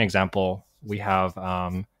to give you an example, we have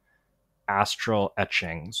Astral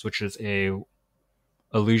Etchings, which is a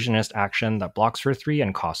illusionist action that blocks for 3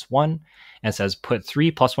 and costs 1, and says put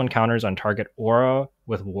 3+1 counters on target aura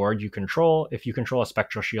with ward you control. If you control a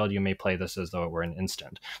spectral shield, you may play this as though it were an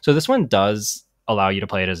instant. So this one does allow you to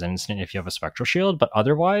play it as an instant if you have a spectral shield, but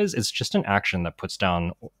otherwise it's just an action that puts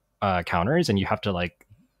down counters, and you have to like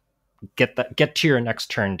get to your next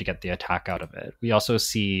turn to get the attack out of it. We also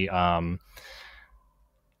see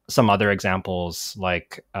some other examples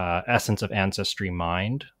like Essence of Ancestry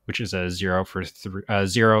Mind, which is a 0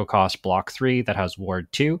 cost block 3 that has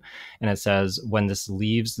ward 2, and it says when this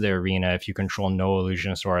leaves the arena, if you control no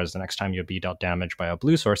illusionist auras, the next time you'll be dealt damage by a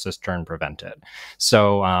blue source this turn, prevent it.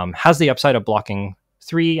 So has the upside of blocking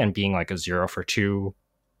 3 and being like a 0 for 2,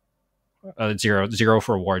 0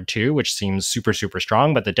 for ward 2, which seems super, super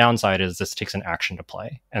strong, but the downside is this takes an action to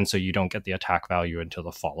play, and so you don't get the attack value until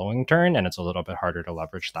the following turn, and it's a little bit harder to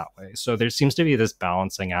leverage that way. So there seems to be this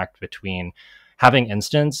balancing act between having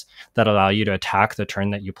instants that allow you to attack the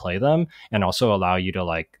turn that you play them, and also allow you to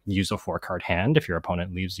like use a 4-card hand if your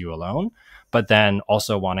opponent leaves you alone, but then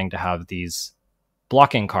also wanting to have these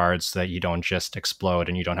blocking cards so that you don't just explode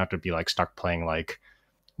and you don't have to be like stuck playing like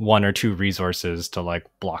 1 or 2 resources to like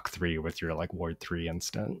block 3 with your like ward 3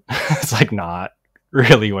 instant. It's like not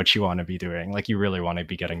really what you want to be doing. Like you really want to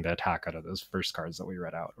be getting the attack out of those first cards that we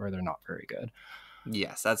read out, or they're not very good.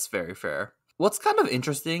 Yes, that's very fair. What's kind of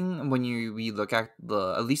interesting when we look at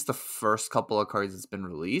at least the first couple of cards that's been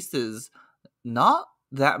released is not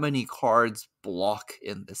that many cards block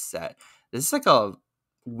in this set. This is like a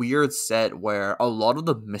weird set where a lot of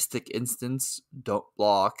the mystic instants don't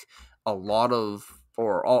block. All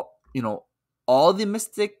the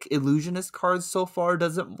mystic illusionist cards so far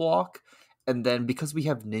doesn't block, and then because we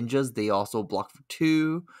have ninjas, they also block for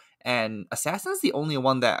 2, and assassin's the only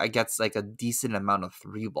one that gets like a decent amount of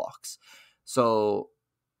 3 blocks. So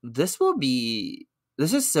this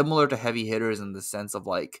is similar to heavy hitters in the sense of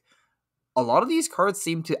like a lot of these cards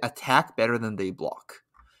seem to attack better than they block,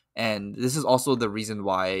 And this is also the reason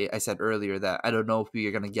why I said earlier that I don't know if we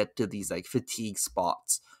are going to get to these like fatigue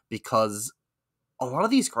spots, because a lot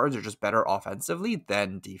of these cards are just better offensively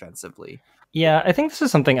than defensively. Yeah, I think this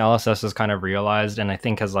is something LSS has kind of realized, and I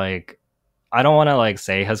think has like, I don't want to like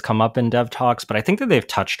say has come up in dev talks, but I think that they've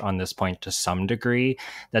touched on this point to some degree,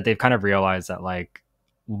 that they've kind of realized that like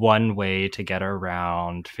one way to get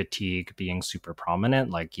around fatigue being super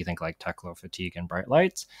prominent, like you think like Teklo fatigue and bright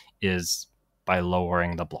lights, is by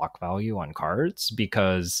lowering the block value on cards,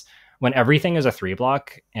 because when everything is a 3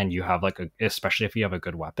 block and you have like a, especially if you have a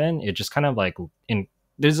good weapon, it just kind of like in,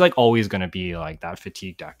 there's like always going to be like that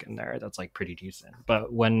fatigue deck in there that's like pretty decent.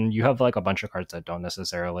 But when you have like a bunch of cards that don't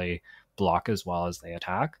necessarily block as well as they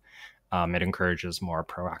attack, it encourages more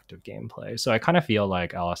proactive gameplay. So I kind of feel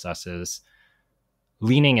like LSS is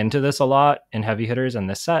leaning into this a lot in heavy hitters in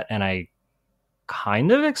this set, and I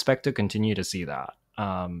kind of expect to continue to see that.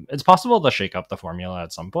 It's possible to shake up the formula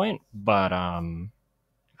at some point, but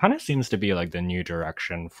kind of seems to be like the new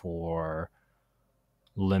direction for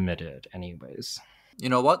limited anyways. You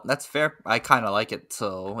know what? That's fair. I kind of like it.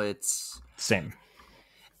 So it's Same.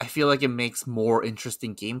 I feel like it makes more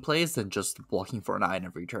interesting gameplays than just blocking for 9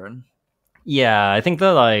 every turn. Yeah, I think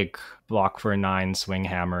the like block for 9 swing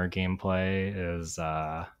hammer gameplay is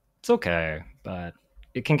it's okay, but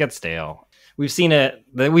it can get stale. We've seen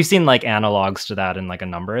like analogs to that in like a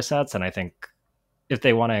number of sets, and I think if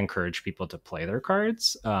they want to encourage people to play their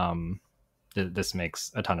cards, this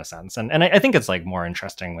makes a ton of sense. And I think it's like more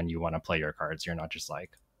interesting when you want to play your cards. You're not just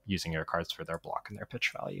like using your cards for their block and their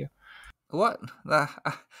pitch value. What? I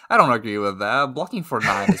don't agree with that. Blocking for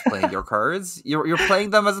 9 is playing your cards. You're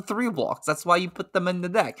playing them as a 3 blocks. That's why you put them in the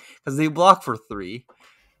deck, because they block for 3.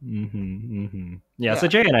 Yeah, so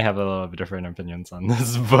Jay and I have a little bit different opinions on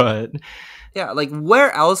this, but yeah, like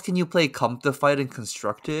where else can you play Come to Fight and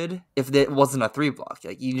Constructed if it wasn't a 3 block?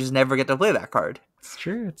 Like you just never get to play that card. It's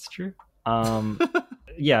true.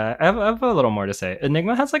 Yeah, I have a little more to say.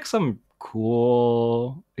 Enigma has like some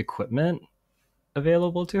cool equipment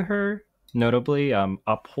available to her. Notably,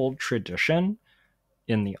 Uphold Tradition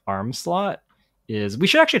in the arm slot is. We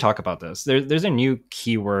should actually talk about this. There's a new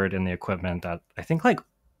keyword in the equipment that I think like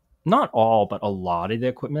not all, but a lot of the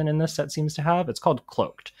equipment in this set seems to have. It's called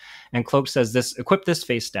Cloaked, and Cloaked says this: equip this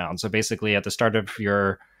face down. So basically, at the start of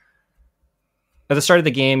the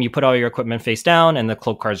game, you put all your equipment face down, and the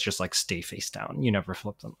cloak cards just like stay face down. You never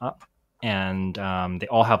flip them up, and they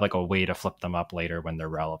all have like a way to flip them up later when they're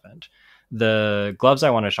relevant. The gloves I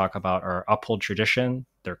want to talk about are Uphold Tradition.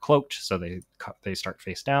 They're cloaked, so they start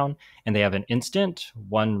face down, and they have an instant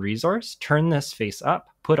 1 resource. Turn this face up,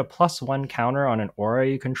 put a +1 counter on an aura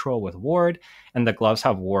you control with ward, and the gloves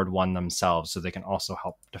have ward 1 themselves, so they can also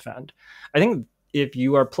help defend. I think if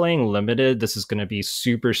you are playing limited, this is going to be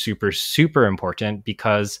super, super, super important,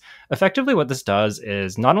 because effectively what this does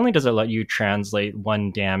is not only does it let you translate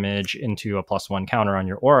 1 damage into a +1 counter on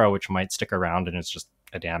your aura, which might stick around and it's just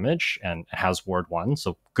a damage and has ward 1,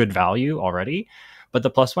 so good value already, but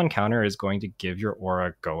the +1 counter is going to give your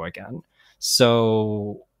aura go again.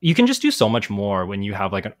 So you can just do so much more when you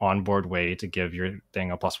have like an onboard way to give your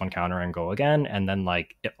thing a +1 counter and go again, and then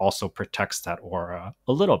like it also protects that aura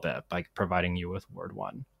a little bit by providing you with ward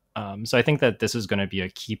 1. So I think that this is going to be a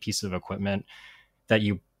key piece of equipment that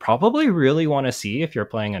you probably really want to see if you're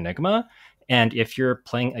playing Enigma, and if you're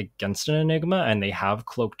playing against an Enigma and they have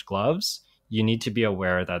cloaked gloves, you need to be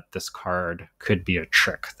aware that this card could be a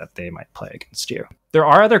trick that they might play against you. There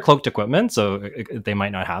are other cloaked equipment, so they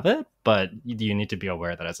might not have it, but you need to be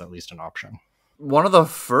aware that it's at least an option. One of the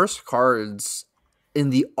first cards in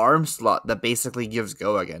the arm slot that basically gives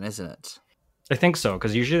go again, isn't it? I think so,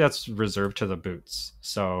 because usually that's reserved to the boots.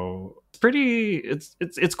 So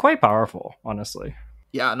it's quite powerful, honestly.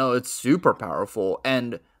 Yeah, no, it's super powerful.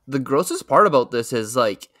 And the grossest part about this is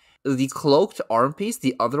like the cloaked arm piece.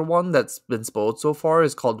 The other one that's been spoiled so far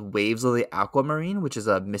is called Waves of the Aquamarine, which is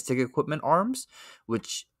a Mystic Equipment arms,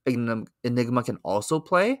 which Enigma can also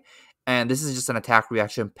play. And this is just an attack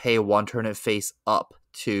reaction. Pay 1, turn it face up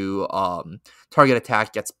to target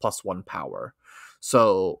attack gets +1 power.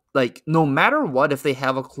 So like no matter what, if they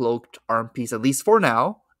have a cloaked arm piece, at least for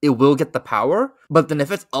now, it will get the power. But then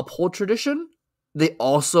if it's Uphold Tradition, they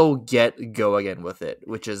also get go again with it,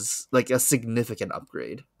 which is like a significant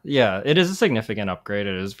upgrade. Yeah, it is a significant upgrade.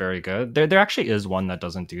 It is very good. There actually is one that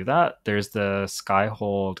doesn't do that. There's the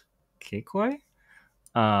Skyhold Keikoi.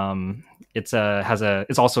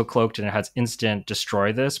 It's also cloaked, and it has instant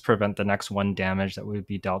destroy this, prevent the next 1 damage that would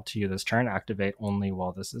be dealt to you this turn, activate only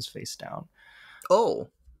while this is face down. Oh,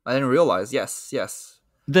 I didn't realize. Yes.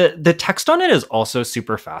 The text on it is also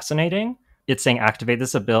super fascinating. it's saying activate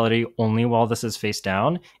this ability only while this is face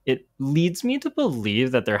down. It leads me to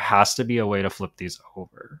believe that there has to be a way to flip these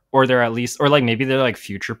over, or they're at least, or like maybe they're like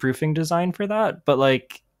future proofing design for that. But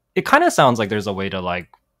like, it kind of sounds like there's a way to like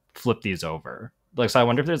flip these over. Like, so I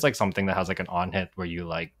wonder if there's like something that has like an on hit where you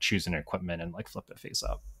like choose an equipment and like flip it face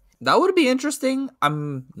up. That would be interesting.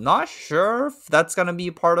 I'm not sure if that's gonna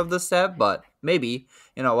be part of the set, but maybe.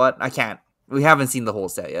 You know what? I can't. We haven't seen the whole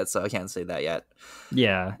set yet, so I can't say that yet.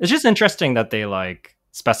 Yeah, it's just interesting that they like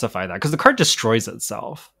specify that because the card destroys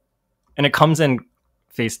itself and it comes in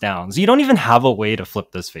face down. So you don't even have a way to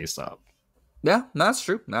flip this face up. Yeah, that's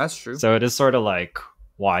true. That's true. So it is sort of like,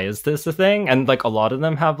 why is this a thing? And like a lot of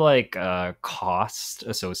them have like cost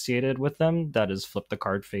associated with them that is flip the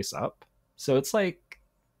card face up. So it's like,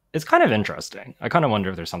 it's kind of interesting. I kind of wonder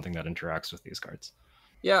if there's something that interacts with these cards.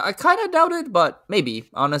 Yeah, I kind of doubt it, but maybe.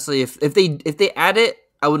 Honestly, if they add it,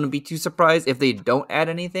 I wouldn't be too surprised. If they don't add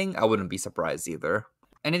anything, I wouldn't be surprised either.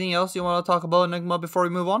 Anything else you want to talk about Enigma before we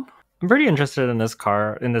move on? I'm pretty interested in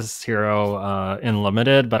this hero in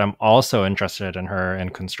limited, but I'm also interested in her in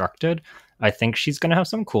constructed. I think she's going to have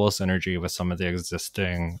some cool synergy with some of the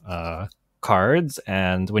existing cards,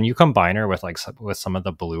 and when you combine her with with some of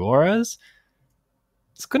the blue auras,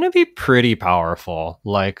 it's going to be pretty powerful.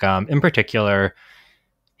 Like in particular,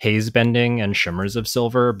 Haze Bending and Shimmers of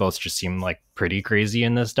Silver both just seem like pretty crazy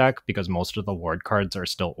in this deck because most of the ward cards are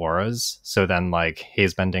still auras. So then like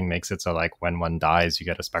Haze Bending makes it so like when one dies, you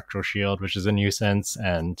get a Spectral Shield, which is a nuisance,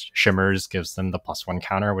 and Shimmers gives them the +1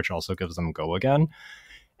 counter, which also gives them Go Again.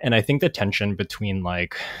 And I think the tension between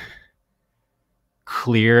like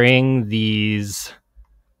clearing these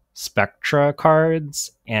Spectra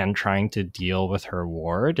cards and trying to deal with her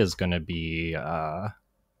ward is going to be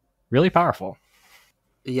really powerful.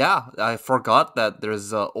 Yeah, I forgot that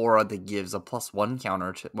there's a aura that gives a +1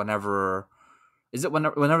 counter to whenever. Is it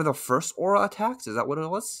whenever the first aura attacks? Is that what it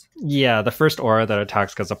was? Yeah, the first aura that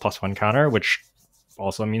attacks gets a +1 counter, which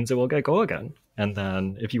also means it will get Go Again. And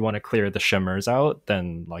then if you want to clear the Shimmers out,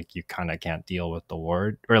 then like you kind of can't deal with the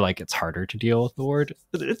ward, or like it's harder to deal with the ward.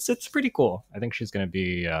 It's pretty cool. I think she's going to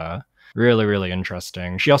be really, really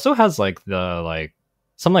interesting. She also has like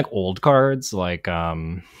some like old cards like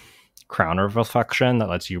Crown of Reflection that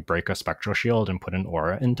lets you break a Spectral Shield and put an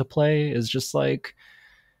aura into play is just like,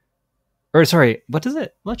 or sorry, what does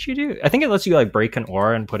it let you do? I think it lets you like break an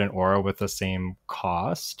aura and put an aura with the same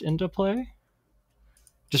cost into play.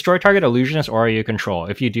 Destroy target illusionist aura you control.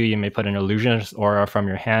 If you do, you may put an illusionist aura from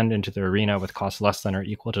your hand into the arena with cost less than or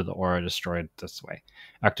equal to the aura destroyed this way.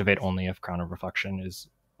 Activate only if Crown of Reflection is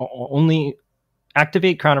only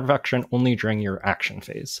activate Crown of Reflection only during your action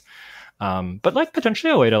phase. But like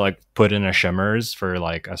potentially a way to like put in a Shimmers for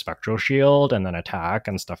like a Spectral Shield and then attack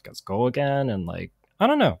and stuff gets Go Again, and like I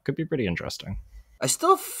don't know, could be pretty interesting. I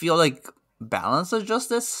still feel like Balance of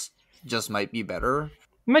Justice just might be better.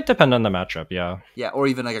 It might depend on the matchup, yeah. Yeah, or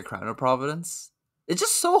even like a Crown of Providence. It's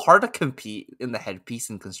just so hard to compete in the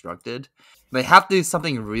headpiece and constructed. They have to do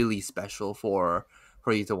something really special for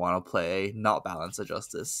you to want to play, not Balance of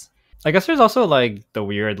Justice. I guess there's also like the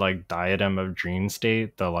weird like Diadem of Dream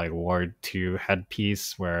State, the like Ward 2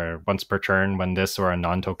 headpiece where once per turn when this or a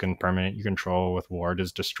non-token permanent you control with Ward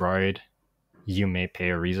is destroyed, you may pay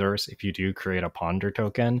a resource. If you do, create a Ponder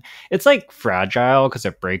token. It's like fragile because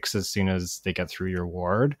it breaks as soon as they get through your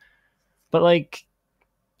ward. But like,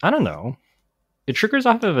 I don't know. It triggers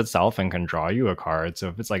off of itself and can draw you a card. So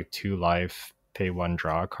if it's like 2 life, pay 1,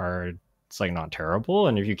 draw a card, it's like not terrible.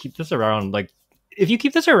 And if you keep this around, like if you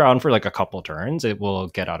keep this around for like a couple turns, it will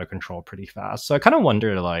get out of control pretty fast. So I kind of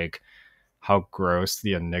wonder like how gross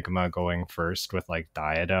the Enigma going first with like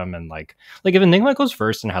Diadem and like if Enigma goes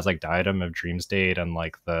first and has like Diadem of Dream State and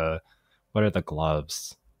like what are the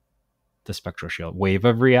gloves? The Spectral Shield, Wave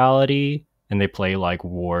of Reality, and they play like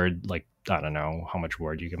Ward, like I don't know how much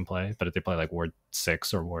Ward you can play, but if they play like Ward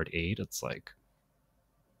 6 or Ward 8, it's like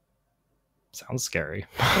sounds scary.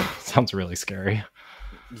 Sounds really scary.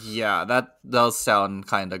 Yeah, that does sound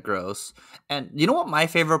kind of gross. And you know what my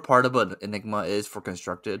favorite part about Enigma is for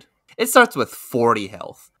constructed? It starts with 40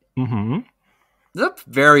 health. Mm-hmm. There's a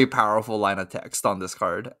very powerful line of text on this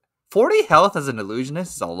card. 40 health as an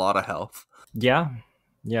illusionist is a lot of health. Yeah,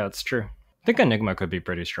 it's true. I think Enigma could be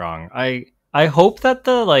pretty strong. I hope that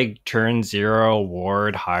the like turn 0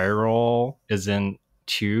 ward high roll isn't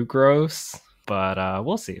too gross, but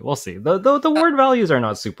we'll see. The ward values are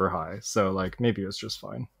not super high, so like maybe it's just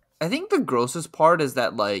fine. I think the grossest part is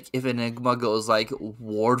that like if Enigma goes like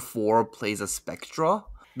ward 4 plays a Spectra,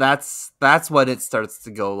 that's when it starts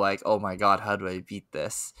to go like, oh my god, how do I beat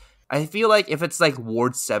this? I feel like if it's like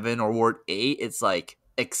ward 7 or ward 8, it's like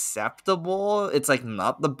acceptable. It's like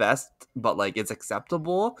not the best, but like it's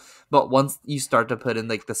acceptable. But once you start to put in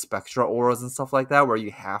like the spectra auras and stuff like that, where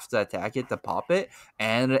you have to attack it to pop it,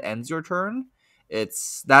 and it ends your turn,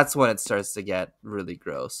 that's when it starts to get really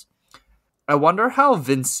gross. I wonder how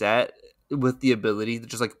Vincent, with the ability to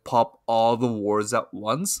just like pop all the wars at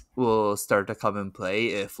once, will start to come in play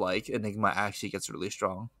if like Enigma actually gets really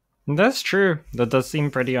strong. That's true. That does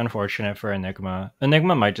seem pretty unfortunate for Enigma.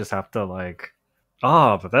 Enigma might just have to like,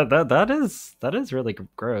 oh, but that is really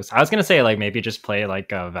gross. I was gonna say like maybe just play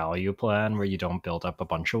like a value plan where you don't build up a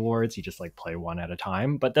bunch of wards, you just like play one at a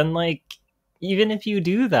time. But then like even if you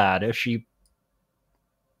do that, if she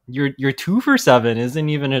your 2 for 7 isn't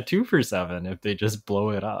even a 2 for 7 if they just blow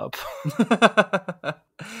it up.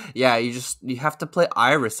 Yeah, you have to play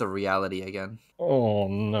Iris of Reality again. Oh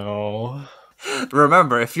no.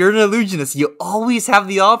 Remember, if you're an illusionist, you always have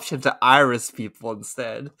the option to Iris people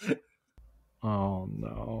instead. Oh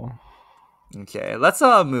no. Okay, let's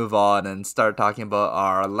move on and start talking about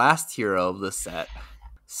our last hero of the set.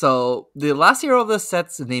 So the last hero of the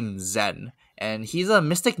set's named Zen, and he's a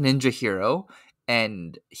Mystic Ninja hero,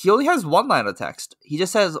 and he only has one line of text. He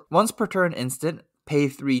just says, once per turn instant, pay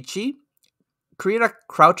 3 chi, create a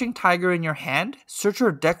Crouching Tiger in your hand, search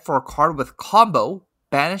your deck for a card with combo,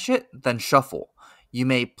 banish it, then shuffle. You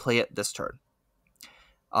may play it this turn.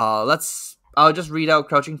 I'll just read out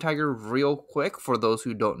Crouching Tiger real quick for those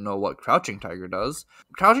who don't know what Crouching Tiger does.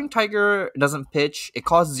 Crouching Tiger doesn't pitch, it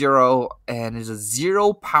costs 0, and is a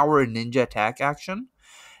 0 power ninja attack action.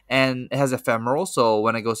 And it has ephemeral, so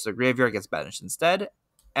when it goes to the graveyard, it gets banished instead.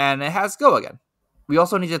 And it has go again. We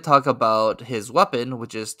also need to talk about his weapon,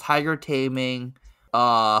 which is Tiger Taming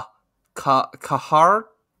Kahar.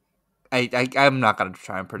 I'm not going to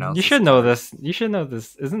try and pronounce You this should know word. this. You should know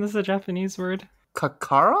this. Isn't this a Japanese word?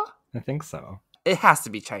 Kakara? I think so. It has to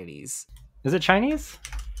be Chinese. Is it Chinese?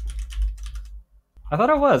 I thought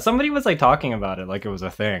it was. Somebody was like talking about it like it was a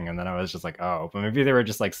thing, and then I was just like, oh, but maybe they were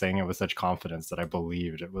just like saying it with such confidence that I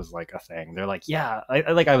believed it was like a thing. They're like, yeah,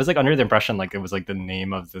 I was like under the impression like it was like the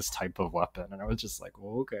name of this type of weapon, and I was just like,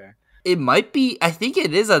 well, okay. It might be. I think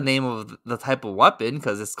it is a name of the type of weapon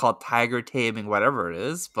because it's called Tiger Taming, whatever it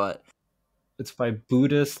is. But It's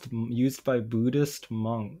used by Buddhist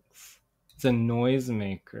monks. It's a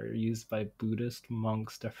noisemaker used by Buddhist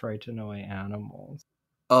monks to frighten away animals.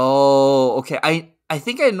 oh, okay. I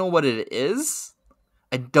think I know what it is.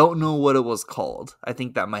 I don't know what it was called. I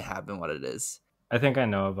think that might have been what it is. I think I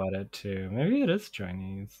know about it too. Maybe it is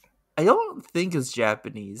Chinese. I don't think it's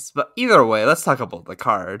Japanese, but either way, let's talk about the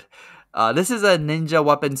card. This is a ninja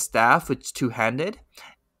weapon staff, which is 2-handed,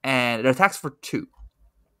 and it attacks for 2.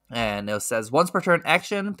 And it says, once per turn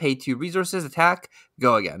action, pay 2 resources, attack,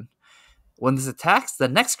 go again. When this attacks, the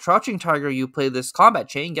next Crouching Tiger you play this combat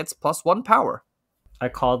chain gets +1 power. I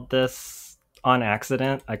called this on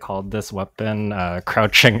accident. I called this weapon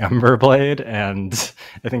Crouching Emberblade, and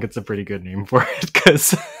I think it's a pretty good name for it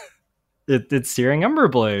because it's Searing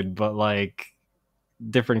Emberblade, but like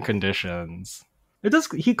different conditions. It does.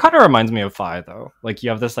 He kind of reminds me of Fi though. Like you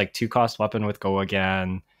have this like 2-cost weapon with Go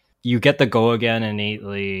Again. You get the Go Again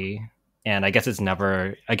innately, and I guess it's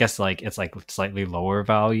never. I guess like it's like slightly lower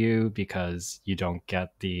value because you don't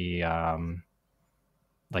get the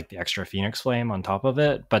like the extra Phoenix Flame on top of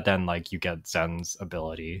it, but then like you get Zen's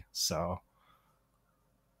ability. So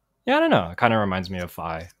yeah, I don't know. It kind of reminds me of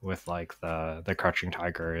Fi with like the Crouching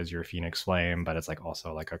Tiger is your Phoenix Flame, but it's like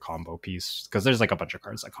also like a combo piece because there's like a bunch of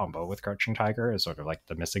cards that combo with Crouching Tiger is sort of like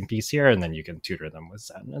the missing piece here, and then you can tutor them with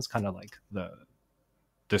Zen. It's kind of like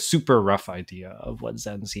the super rough idea of what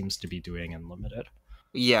Zen seems to be doing in Limited.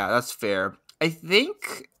 Yeah, that's fair. I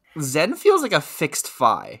think Zen feels like a fixed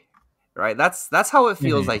Fi, right? That's how it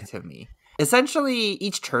feels like to me. Essentially,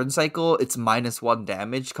 each turn cycle, it's -1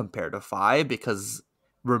 damage compared to Fi because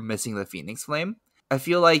we're missing the Phoenix Flame. I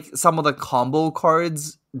feel like some of the combo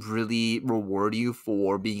cards really reward you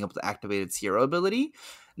for being able to activate its hero ability.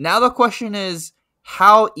 Now the question is,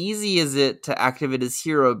 how easy is it to activate his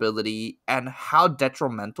hero ability, and how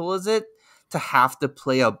detrimental is it to have to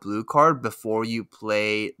play a blue card before you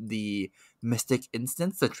play the Mystic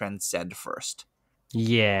Instance to Transcend first?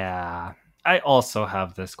 Yeah, I also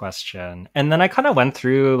have this question. And then I kind of went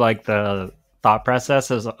through like the thought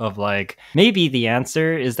processes of like, maybe the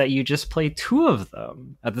answer is that you just play 2 of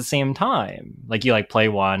them at the same time. Like you like play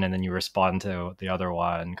one and then you respond to the other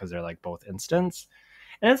one because they're like both instants.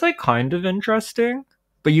 And it's like kind of interesting,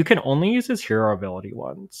 but you can only use his hero ability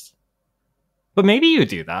once. But maybe you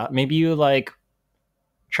do that. Maybe you like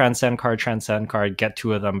transcend card, get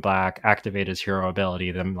 2 of them back, activate his hero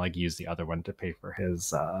ability, then like use the other one to pay for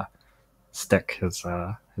his stick, his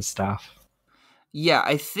staff. Yeah,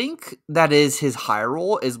 I think that is his high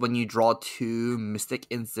roll is when you draw two Mystic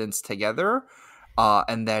Instants together,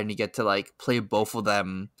 and then you get to like play both of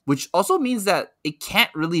them, which also means that it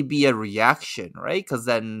can't really be a reaction, right? Because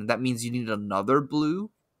then that means you need another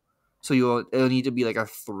blue. So it'll need to be like a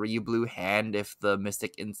 3 blue hand if the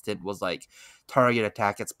Mystic Instant was like target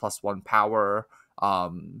attack gets +1 power.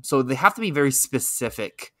 So they have to be very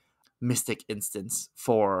specific Mystic Instants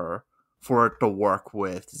for it to work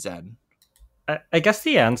with Zen. I guess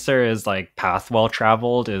the answer is like path well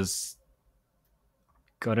traveled is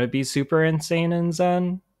gonna be super insane in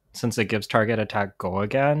Zen since it gives target attack go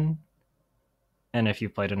again. And if you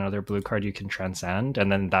played another blue card, you can transcend, and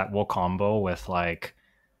then that will combo with like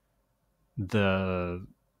the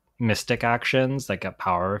mystic actions that get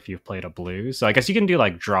power if you've played a blue. So I guess you can do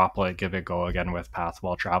like droplet, give it go again with path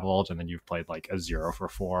well traveled, and then you've played like a 0 for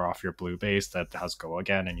 4 off your blue base that has go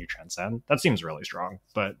again and you transcend. That seems really strong.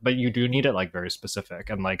 But you do need it like very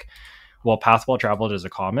specific. And like while path well traveled is a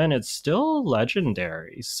common, it's still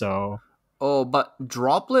legendary. So Oh, but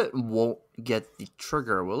Droplet won't get the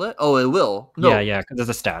trigger, will it? Oh, it will. yeah, because it's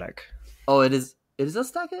a static. Oh, it is. It is a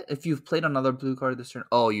static. If you've played another blue card this turn.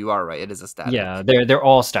 Oh, you are right. It is a static. Yeah, they're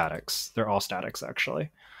all statics. They're all statics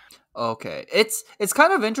actually. Okay, it's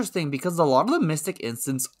kind of interesting because a lot of the Mystic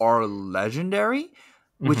Instants are legendary,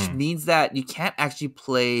 which means that you can't actually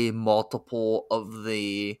play multiple of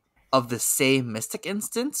the same Mystic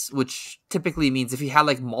Instants, which typically means if you had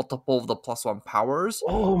like multiple of the +1 powers,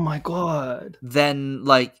 Oh my god. then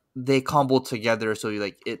like they combo together, so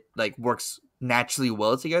it like works naturally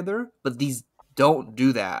well together. But these don't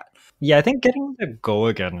do that. Yeah, I think getting the go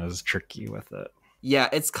again is tricky with it. Yeah,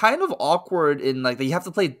 it's kind of awkward in like that you have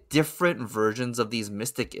to play different versions of these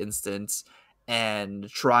Mystic Instants and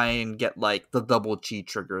try and get like the double chi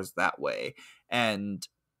triggers that way. And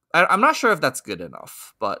I'm not sure if that's good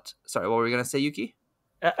enough. But sorry, what were we gonna say, Yuki?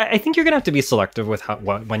 I think you're gonna have to be selective with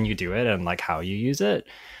when you do it and like how you use it.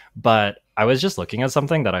 But I was just looking at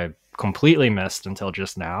something that I completely missed until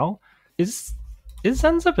just now. Is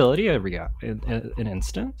Zen's ability an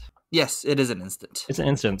instant? Yes, it is an instant. It's an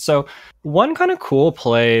instant. So one kind of cool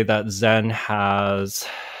play that Zen has,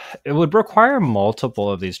 it would require multiple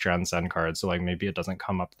of these transcend cards. So like maybe it doesn't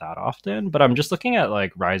come up that often. But I'm just looking at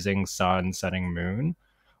like Rising Sun, Setting Moon,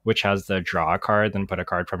 which has the draw a card, then put a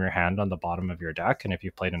card from your hand on the bottom of your deck. And if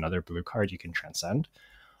you played another blue card, you can transcend.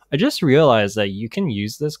 I just realized that you can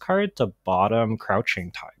use this card to bottom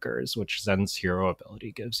Crouching Tigers, which Zen's hero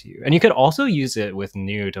ability gives you. And you could also use it with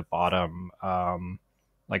New to bottom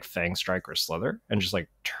like Fang Strike or Slither and just like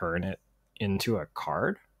turn it into a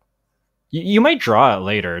card. You might draw it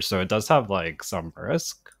later, so it does have like some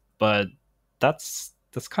risk, but that's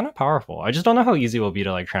kind of powerful. I just don't know how easy it will be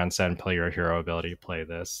to like transcend, play your hero ability, play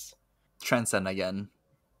this. Transcend again.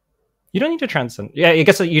 You don't need to transcend. Yeah, I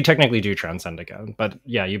guess you technically do transcend again, but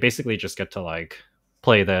yeah, you basically just get to like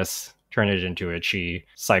play this, turn it into a chi,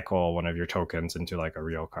 cycle one of your tokens into like a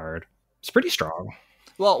real card. It's pretty strong.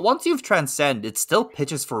 Well, once you've transcend, it still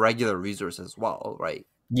pitches for regular resources as well, right?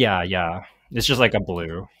 Yeah. It's just like a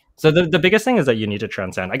blue. So the biggest thing is that you need to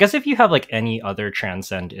transcend. I guess if you have like any other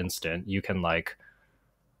transcend instant, you can like,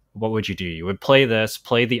 what would you do? You would play this,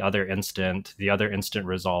 play the other instant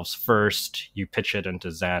resolves first, you pitch it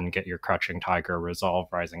into Zen, get your Crouching Tiger, resolve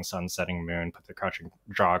Rising Sun, Setting Moon,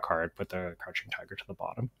 draw a card, put the Crouching Tiger to the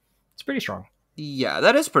bottom. It's pretty strong. Yeah,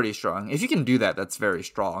 that is pretty strong. If you can do that, that's very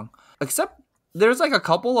strong. Except there's like a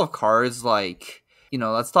couple of cards like,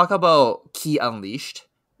 let's talk about Ki Unleashed,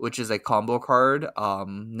 which is a combo card,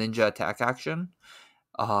 ninja attack action,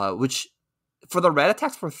 which for the red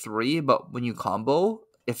attacks for 3, but when you combo,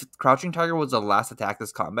 if Crouching Tiger was the last attack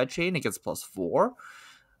this combat chain, it gets +4.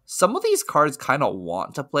 Some of these cards kind of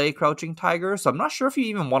want to play Crouching Tiger, so I'm not sure if you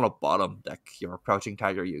even want to bottom deck your Crouching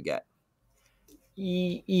Tiger you get.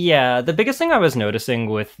 Yeah, the biggest thing I was noticing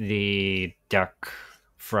with the deck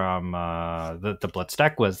from the Blitz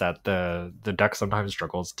deck was that the deck sometimes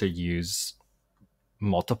struggles to use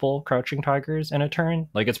multiple Crouching Tigers in a turn.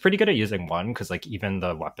 Like it's pretty good at using one because like even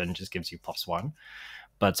the weapon just gives you +1,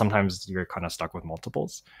 but sometimes you're kind of stuck with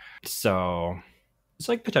multiples. So it's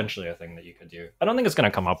like potentially a thing that you could do. I don't think it's going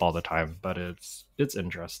to come up all the time, but it's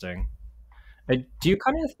interesting. I do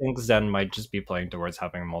kind of think Zen might just be playing towards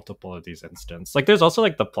having multiple of these instants. Like there's also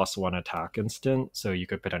like the +1 attack instant, so you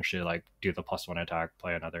could potentially like do the +1 attack,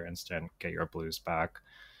 play another instant, get your blues back,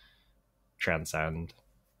 transcend.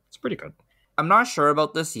 It's pretty good. I'm not sure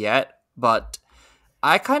about this yet, but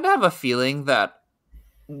I kind of have a feeling that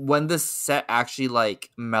when this set actually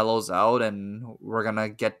like mellows out and we're gonna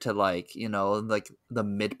get to like like the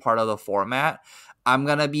mid part of the format, I'm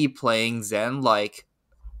gonna be playing Zen like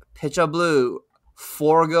pitch a blue,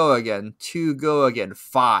 4 go again, 2 go again,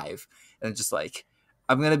 5. And just like,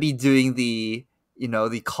 I'm going to be doing the,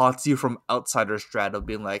 the Katsu from Outsider strat of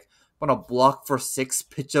being like, I'm going to block for 6,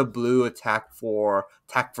 pitch a blue, attack for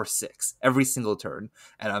 6 every single turn.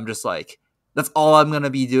 And I'm just like, that's all I'm going to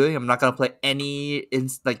be doing. I'm not going to play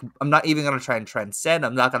I'm not even going to try and transcend.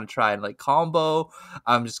 I'm not going to try and like combo.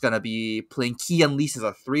 I'm just going to be playing Key Unleash as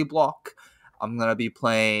a 3 block. I'm going to be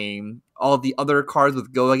playing all of the other cards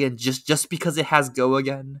with Go Again just because it has Go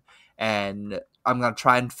Again. And I'm going to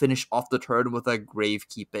try and finish off the turn with a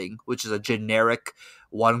Gravekeeping, which is a generic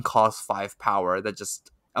 1 cost 5 power that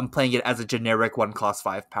just, I'm playing it as a generic 1 cost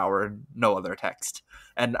 5 power, no other text.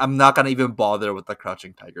 And I'm not going to even bother with the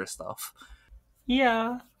Crouching Tiger stuff.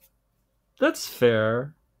 Yeah, that's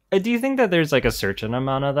fair. Do you think that there's like a certain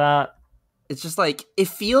amount of that? It's just like, it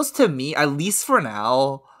feels to me, at least for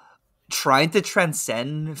now, trying to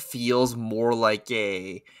transcend feels more like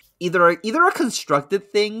either a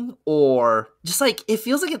constructed thing, or just like, it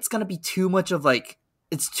feels like it's gonna be too much of like,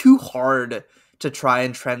 it's too hard to try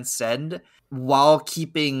and transcend while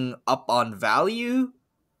keeping up on value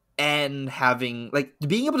and having like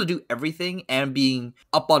being able to do everything and being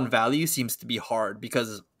up on value seems to be hard,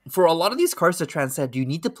 because for a lot of these cards to transcend, you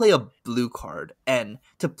need to play a blue card. And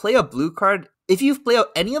to play a blue card, if you play out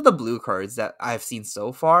any of the blue cards that I've seen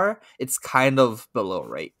so far, it's kind of below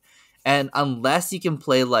rate. And unless you can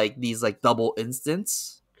play like these like double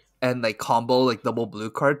instants and like combo like double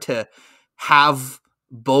blue card to have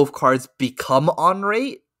both cards become on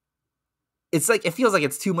rate, it's like, it feels like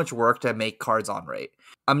it's too much work to make cards on rate.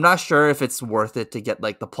 I'm not sure if it's worth it to get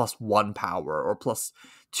like the +1 power or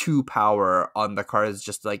 +2 power on the cards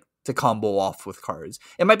just like to combo off with cards.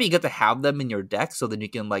 It might be good to have them in your deck so then you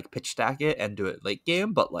can like pitch stack it and do it late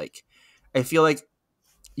game, but like I feel like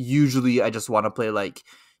usually I just want to play like,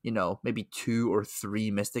 maybe 2 or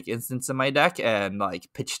 3 Mystic Instants in my deck and like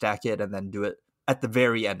pitch stack it and then do it at the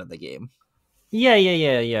very end of the game.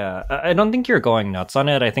 Yeah. I don't think you're going nuts on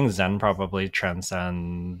it. I think Zen probably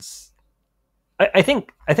transcends. I think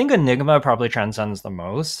Enigma probably transcends the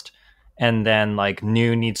most, and then like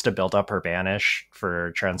New needs to build up her banish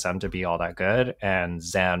for transcend to be all that good, and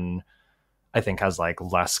Zen I think has like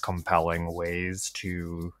less compelling ways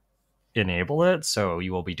to enable it, so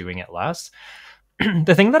you will be doing it less.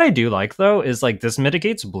 The thing that I do like though is like this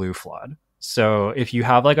mitigates blue flood. So if you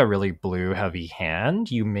have like a really blue heavy hand,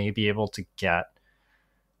 you may be able to get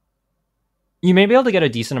a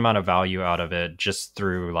decent amount of value out of it just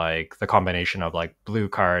through like the combination of like blue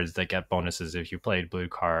cards that get bonuses if you played blue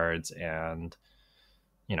cards, and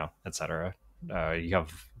etc. You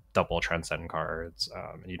have double transcend cards,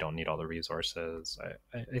 and you don't need all the resources.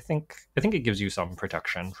 I think it gives you some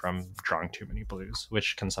protection from drawing too many blues,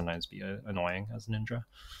 which can sometimes be annoying as a ninja.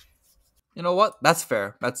 You know what? That's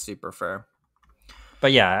fair. That's super fair.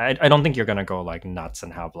 But yeah, I don't think you're gonna go like nuts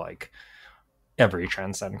and have like every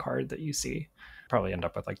transcend card that you see. Probably end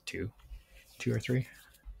up with like two or 3.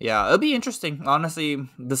 Yeah, it'll be interesting. Honestly,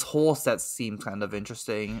 this whole set seems kind of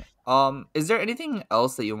interesting. Is there anything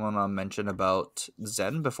else that you want to mention about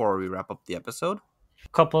Zen before we wrap up the episode? A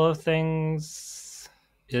couple of things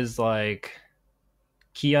is like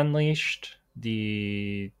Key Unleashed,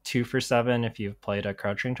 the 2 for 7 if you've played a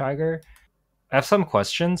Crouching Tiger. I have some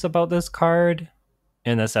questions about this card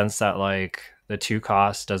in the sense that like the 2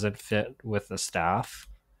 cost doesn't fit with the staff.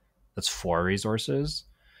 That's 4 resources.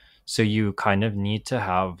 So you kind of need to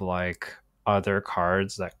have like other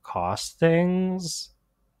cards that cost things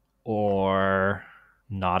or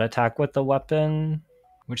not attack with the weapon,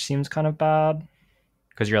 which seems kind of bad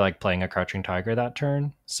because you're like playing a Crouching Tiger that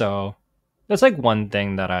turn. So that's like one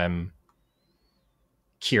thing that I'm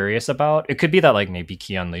curious about. It could be that like maybe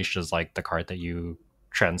Key Unleashed is like the card that you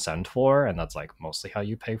transcend for, and that's like mostly how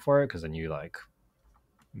you pay for it, because then you like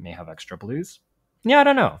may have extra blues. Yeah, I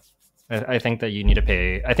don't know. I think that you need to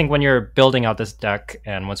pay. I think when you're building out this deck,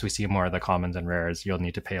 and once we see more of the commons and rares, you'll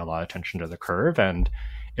need to pay a lot of attention to the curve. And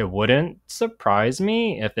it wouldn't surprise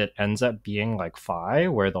me if it ends up being like Phi,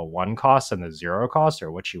 where the 1 cost and the 0 cost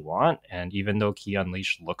are what you want. And even though Key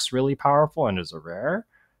Unleashed looks really powerful and is a rare,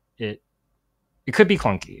 it could be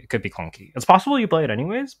clunky. It could be clunky. It's possible you play it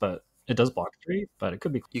anyways, but it does block 3. But it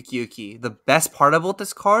could be Yuki. The best part about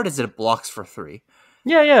this card is that it blocks for 3.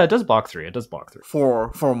 Yeah, it does block 3. It does block 3.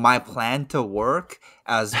 For my plan to work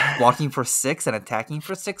as blocking for 6 and attacking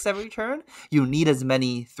for 6 every turn, you need as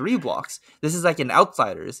many 3 blocks. This is like in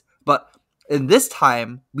Outsiders, but in this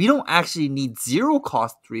time, we don't actually need 0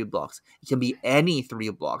 cost 3 blocks. It can be any 3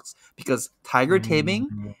 blocks, because Tiger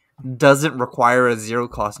Taming doesn't require a 0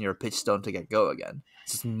 cost in your pitch stone to get Go Again.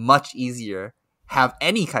 It's just much easier have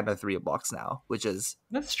any kind of 3 blocks now,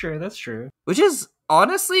 That's true. That's true. which is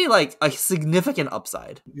honestly like a significant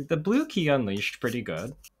upside. The blue key unleashed pretty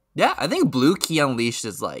good. Yeah, I think blue key unleashed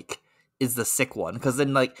is the sick one because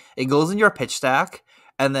then like it goes in your pitch stack,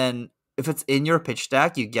 and then if it's in your pitch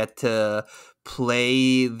stack, you get to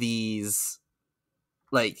play these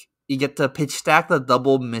like you get to pitch stack the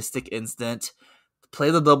double mystic instant,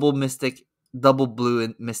 play the double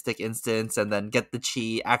blue mystic instance, and then get the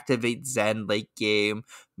chi, activate Zen late game,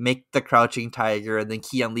 make the crouching tiger, and then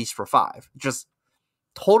key unleash for 5. Just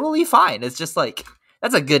totally fine. It's just like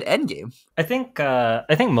that's a good end game. I think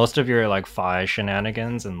most of your like Phi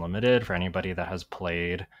shenanigans and limited for anybody that has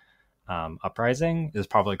played Uprising is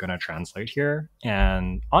probably going to translate here.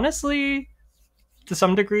 And honestly, to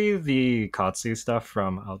some degree, the Katsu stuff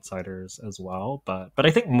from Outsiders as well, but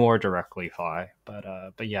I think more directly Phi. But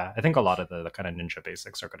yeah, I think a lot of the kind of ninja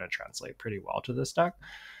basics are going to translate pretty well to this deck.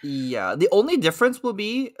 Yeah, the only difference will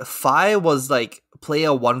be Phi was like play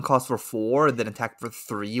a 1 cost for 4 and then attack for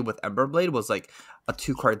 3 with Emberblade was like a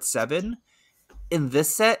 2-card 7. In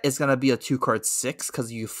this set, it's gonna be a 2-card 6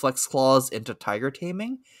 because you flex claws into Tiger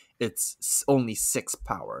Taming. It's only 6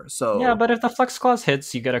 power. So Yeah, but if the Flex Clause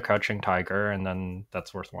hits, you get a Crouching Tiger, and then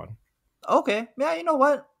that's worth 1. okay, yeah, you know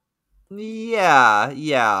what?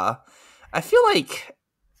 Yeah. I feel like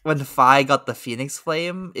when Phi got the Phoenix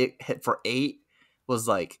Flame, it hit for 8 was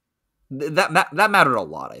like that mattered a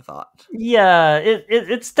lot. I thought. Yeah,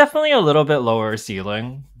 it's definitely a little bit lower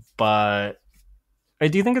ceiling, but I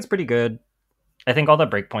do think it's pretty good. I think all the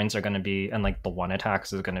breakpoints are going to be, and like the 1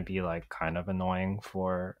 attacks is going to be like kind of annoying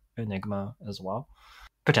for Enigma as well,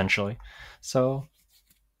 potentially. So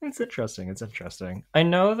it's interesting. It's interesting. I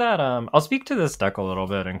know that I'll speak to this deck a little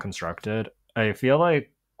bit in Constructed. I feel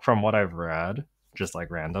like from what I've read, just like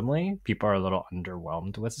randomly, people are a little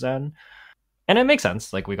underwhelmed with Zen. And it makes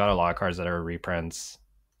sense. Like we got a lot of cards that are reprints.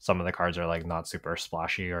 Some of the cards are like not super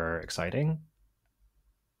splashy or exciting.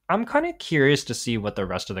 I'm kind of curious to see what the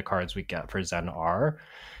rest of the cards we get for Zen are,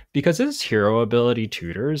 because his hero ability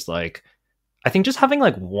tutors, like I think just having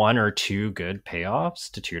like 1 or 2 good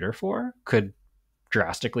payoffs to tutor for could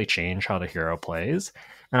drastically change how the hero plays.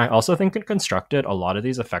 And I also think in Constructed, a lot of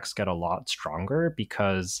these effects get a lot stronger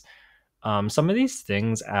because some of these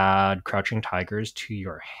things add Crouching Tigers to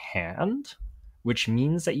your hand, which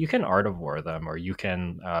means that you can Art of War them or you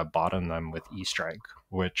can bottom them with E-Strike,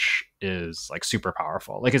 which is like super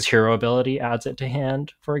powerful. Like his hero ability adds it to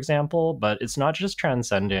hand, for example, but it's not just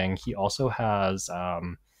transcending. He also has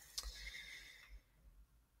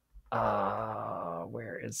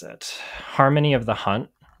where is it? Harmony of the Hunt.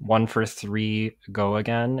 1 for 3, go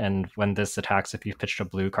again, and when this attacks, if you've pitched a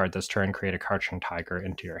blue card this turn, create a Crouching Tiger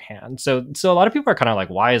into your hand. So a lot of people are kind of like,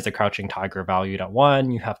 why is the Crouching Tiger valued at 1?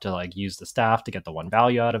 You have to like use the staff to get the 1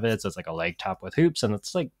 value out of it, so it's like a leg tap with hoops, and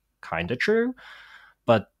it's like kind of true.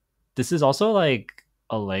 But this is also like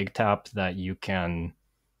a leg tap that you can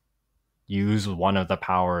use 1 of the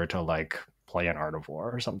power to like play an Art of War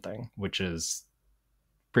or something, which is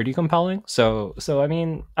pretty compelling. So I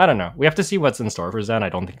mean, I don't know. We have to see what's in store for Zen. I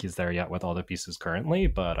don't think he's there yet with all the pieces currently,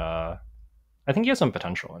 but I think he has some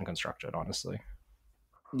potential in Constructed, honestly.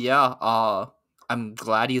 Yeah, I'm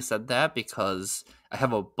glad you said that because I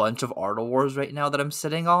have a bunch of Art of Wars right now that I'm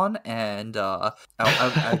sitting on, and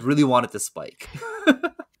I really wanted to spike.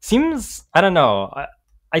 Seems, I don't know.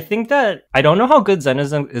 I think that I don't know how good Zen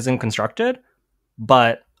is in Constructed,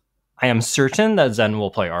 but I am certain that Zen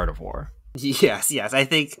will play Art of War. Yes. I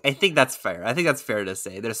think that's fair. I think that's fair to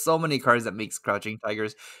say. There's so many cards that makes Crouching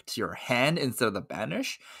Tigers to your hand instead of the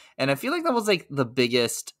banish, and I feel like that was like the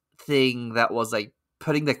biggest thing that was like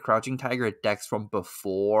putting the Crouching Tiger decks from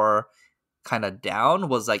before kind of down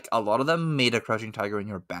was like a lot of them made a Crouching Tiger in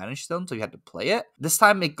your banish zone, so you had to play it. This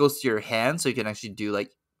time it goes to your hand, so you can actually do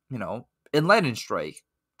like Enlightened Strike,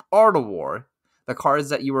 Art of War, the cards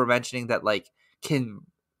that you were mentioning that like can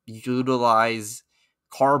utilize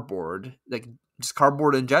cardboard, like just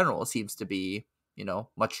cardboard in general seems to be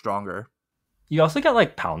much stronger. You also get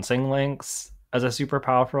like Pouncing Links as a super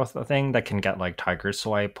powerful thing that can get like Tiger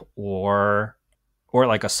Swipe or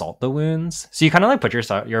like Assault the Wounds. So you kind of like put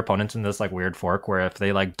your opponents in this like weird fork where if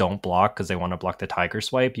they like don't block because they want to block the Tiger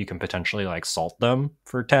Swipe, you can potentially like salt them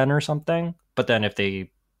for 10 or something. But then if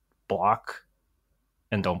they block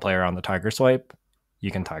and don't play around the Tiger Swipe,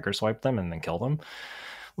 you can Tiger Swipe them and then kill them,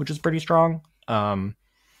 which is pretty strong.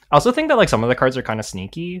 I also think that like some of the cards are kind of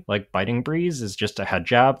sneaky. Like Biting Breeze is just a head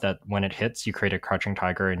jab that when it hits, you create a Crouching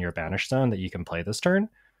Tiger in your banish zone that you can play this turn.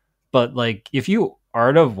 But like if you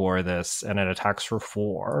Art of War this and it attacks for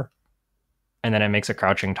 4, and then it makes a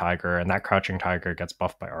Crouching Tiger, and that Crouching Tiger gets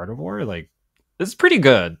buffed by Art of War, like it's pretty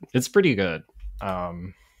good. It's pretty good.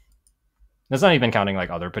 That's not even counting like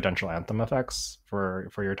other potential anthem effects for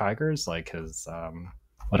your tigers, like his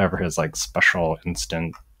whatever his like special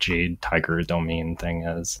instant Jade Tiger domain thing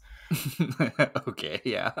is. Okay,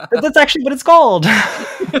 yeah. That's actually what it's called.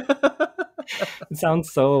 It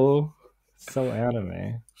sounds so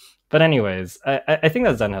anime. But anyways, I think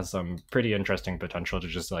that Zen has some pretty interesting potential to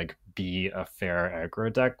just like be a fair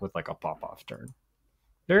aggro deck with like a pop off turn.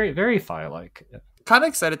 Very very Fi like. Kind of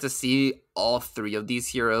excited to see all three of these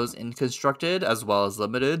heroes in constructed as well as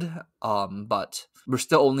limited. But we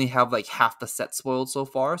still only have like half the set spoiled so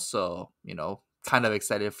far, so kind of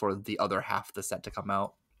excited for the other half of the set to come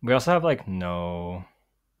out. We also have like no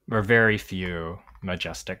or very few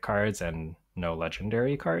majestic cards and no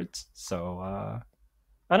legendary cards. So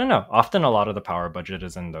I don't know. Often a lot of the power budget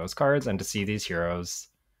is in those cards, and to see these heroes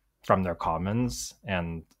from their commons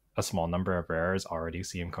and a small number of rares already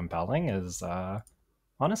seem compelling is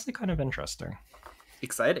honestly kind of interesting.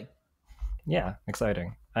 Exciting. Yeah,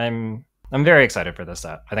 exciting. I'm very excited for this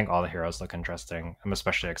set. I think all the heroes look interesting. I'm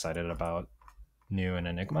especially excited about New and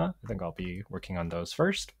Enigma. I think I'll be working on those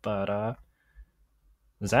first, but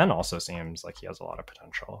Zen also seems like he has a lot of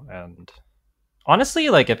potential. And honestly,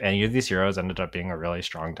 like if any of these heroes ended up being a really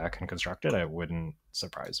strong deck and constructed, it wouldn't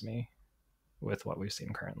surprise me with what we've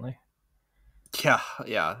seen currently. Yeah,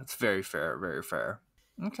 it's very fair, very fair.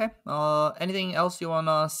 Okay. Anything else you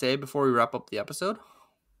wanna say before we wrap up the episode?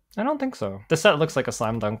 I don't think so. The set looks like a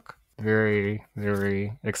slam dunk. Very,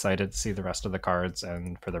 very excited to see the rest of the cards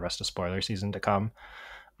and for the rest of spoiler season to come.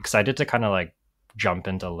 Excited to kind of like jump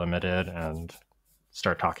into limited and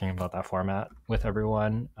start talking about that format with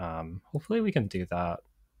everyone. Hopefully we can do that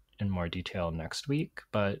in more detail next week.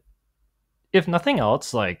 But if nothing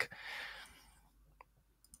else, like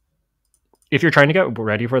if you're trying to get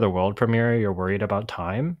ready for the world premiere, you're worried about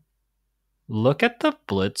time, look at the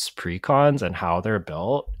blitz precons and how they're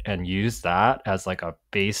built and use that as like a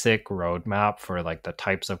basic roadmap for like the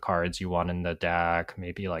types of cards you want in the deck,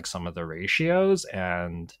 maybe like some of the ratios.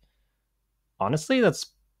 And honestly, that's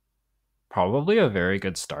probably a very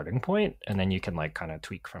good starting point, and then you can like kind of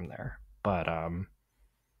tweak from there. But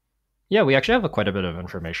yeah, we actually have quite a bit of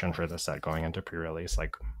information for this set going into pre-release,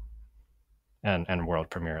 like and world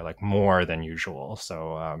premiere, like more than usual.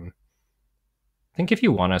 So I think if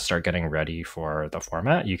you want to start getting ready for the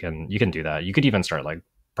format, you can do that. You could even start like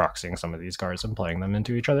proxying some of these cards and playing them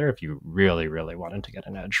into each other if you really wanted to get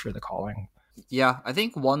an edge for the calling. Yeah, I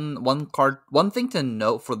think one thing to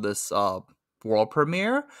note for this world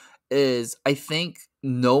premiere is I think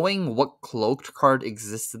knowing what cloaked card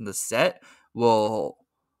exists in the set will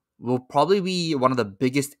probably be one of the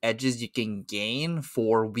biggest edges you can gain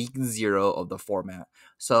for week 0 of the format.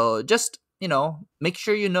 So just, make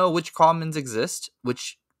sure you know which commons exist,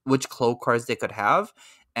 which cloak cards they could have,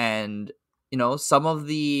 and, some of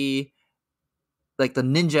the, like the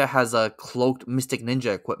ninja has a cloaked mystic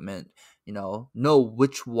ninja equipment, know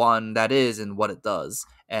which one that is and what it does.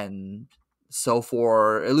 And so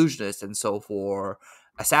for illusionists and so for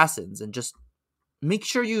assassins, and just make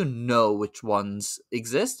sure you know which ones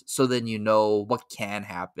exist, so then you know what can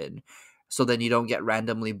happen, so then you don't get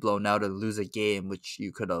randomly blown out and lose a game which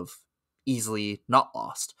you could have easily not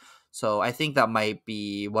lost. So I think that might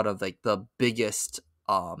be one of like the biggest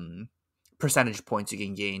percentage points you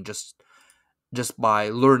can gain just by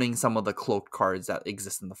learning some of the cloaked cards that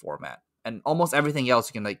exist in the format. And almost everything else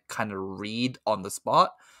you can like kind of read on the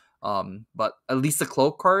spot. But at least the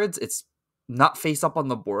cloak cards, it's not face up on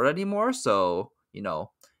the board anymore, so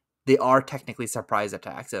they are technically surprise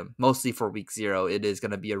attacks, and mostly for week 0 it is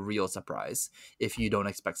going to be a real surprise if you don't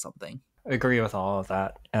expect something. I agree with all of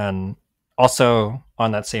that. And also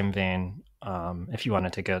on that same vein, if you want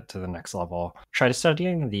to take it to the next level, try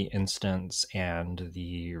studying the instants and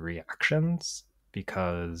the reactions,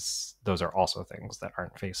 because those are also things that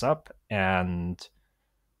aren't face up. And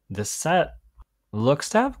this set looks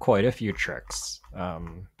to have quite a few tricks,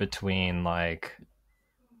 between like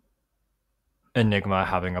Enigma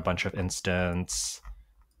having a bunch of instants,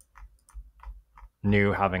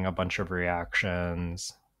 New having a bunch of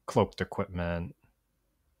reactions, cloaked equipment.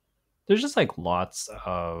 There's just like lots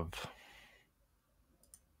of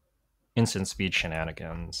instant speed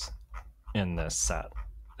shenanigans in this set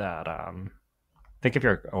that I think if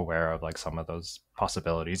you're aware of like some of those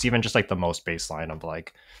possibilities, even just like the most baseline of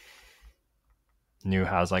like New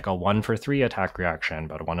has like a 1 for 3 attack reaction,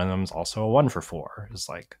 but one of them is also a 1 for 4, is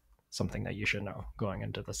like something that you should know going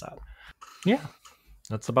into the set. Yeah,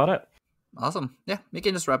 that's about it. Awesome. Yeah, we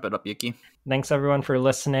can just wrap it up, Yuki. Thanks everyone for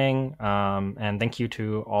listening, and thank you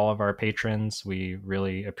to all of our patrons. We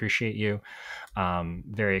really appreciate you.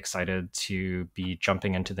 Very excited to be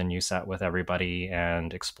jumping into the new set with everybody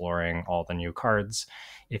and exploring all the new cards.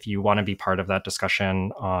 If you want to be part of that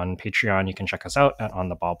discussion on Patreon, you can check us out at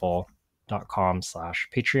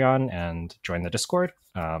onthebobble.com/Patreon and join the Discord.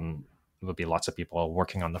 There'll be lots of people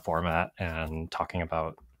working on the format and talking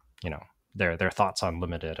about, their thoughts on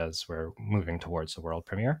Limited as we're moving towards the world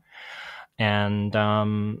premiere. And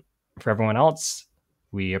for everyone else,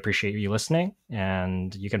 we appreciate you listening,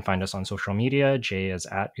 and you can find us on social media. Jay is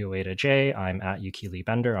at UATaJ. I'm at Yuki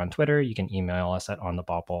Bender on Twitter. You can email us at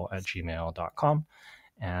onthebobble@gmail.com.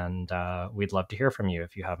 And we'd love to hear from you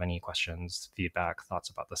if you have any questions, feedback, thoughts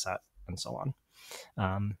about the set, and so on.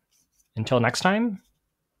 Until next time,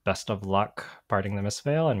 best of luck parting the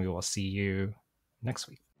Mistveil, and we will see you next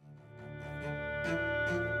week.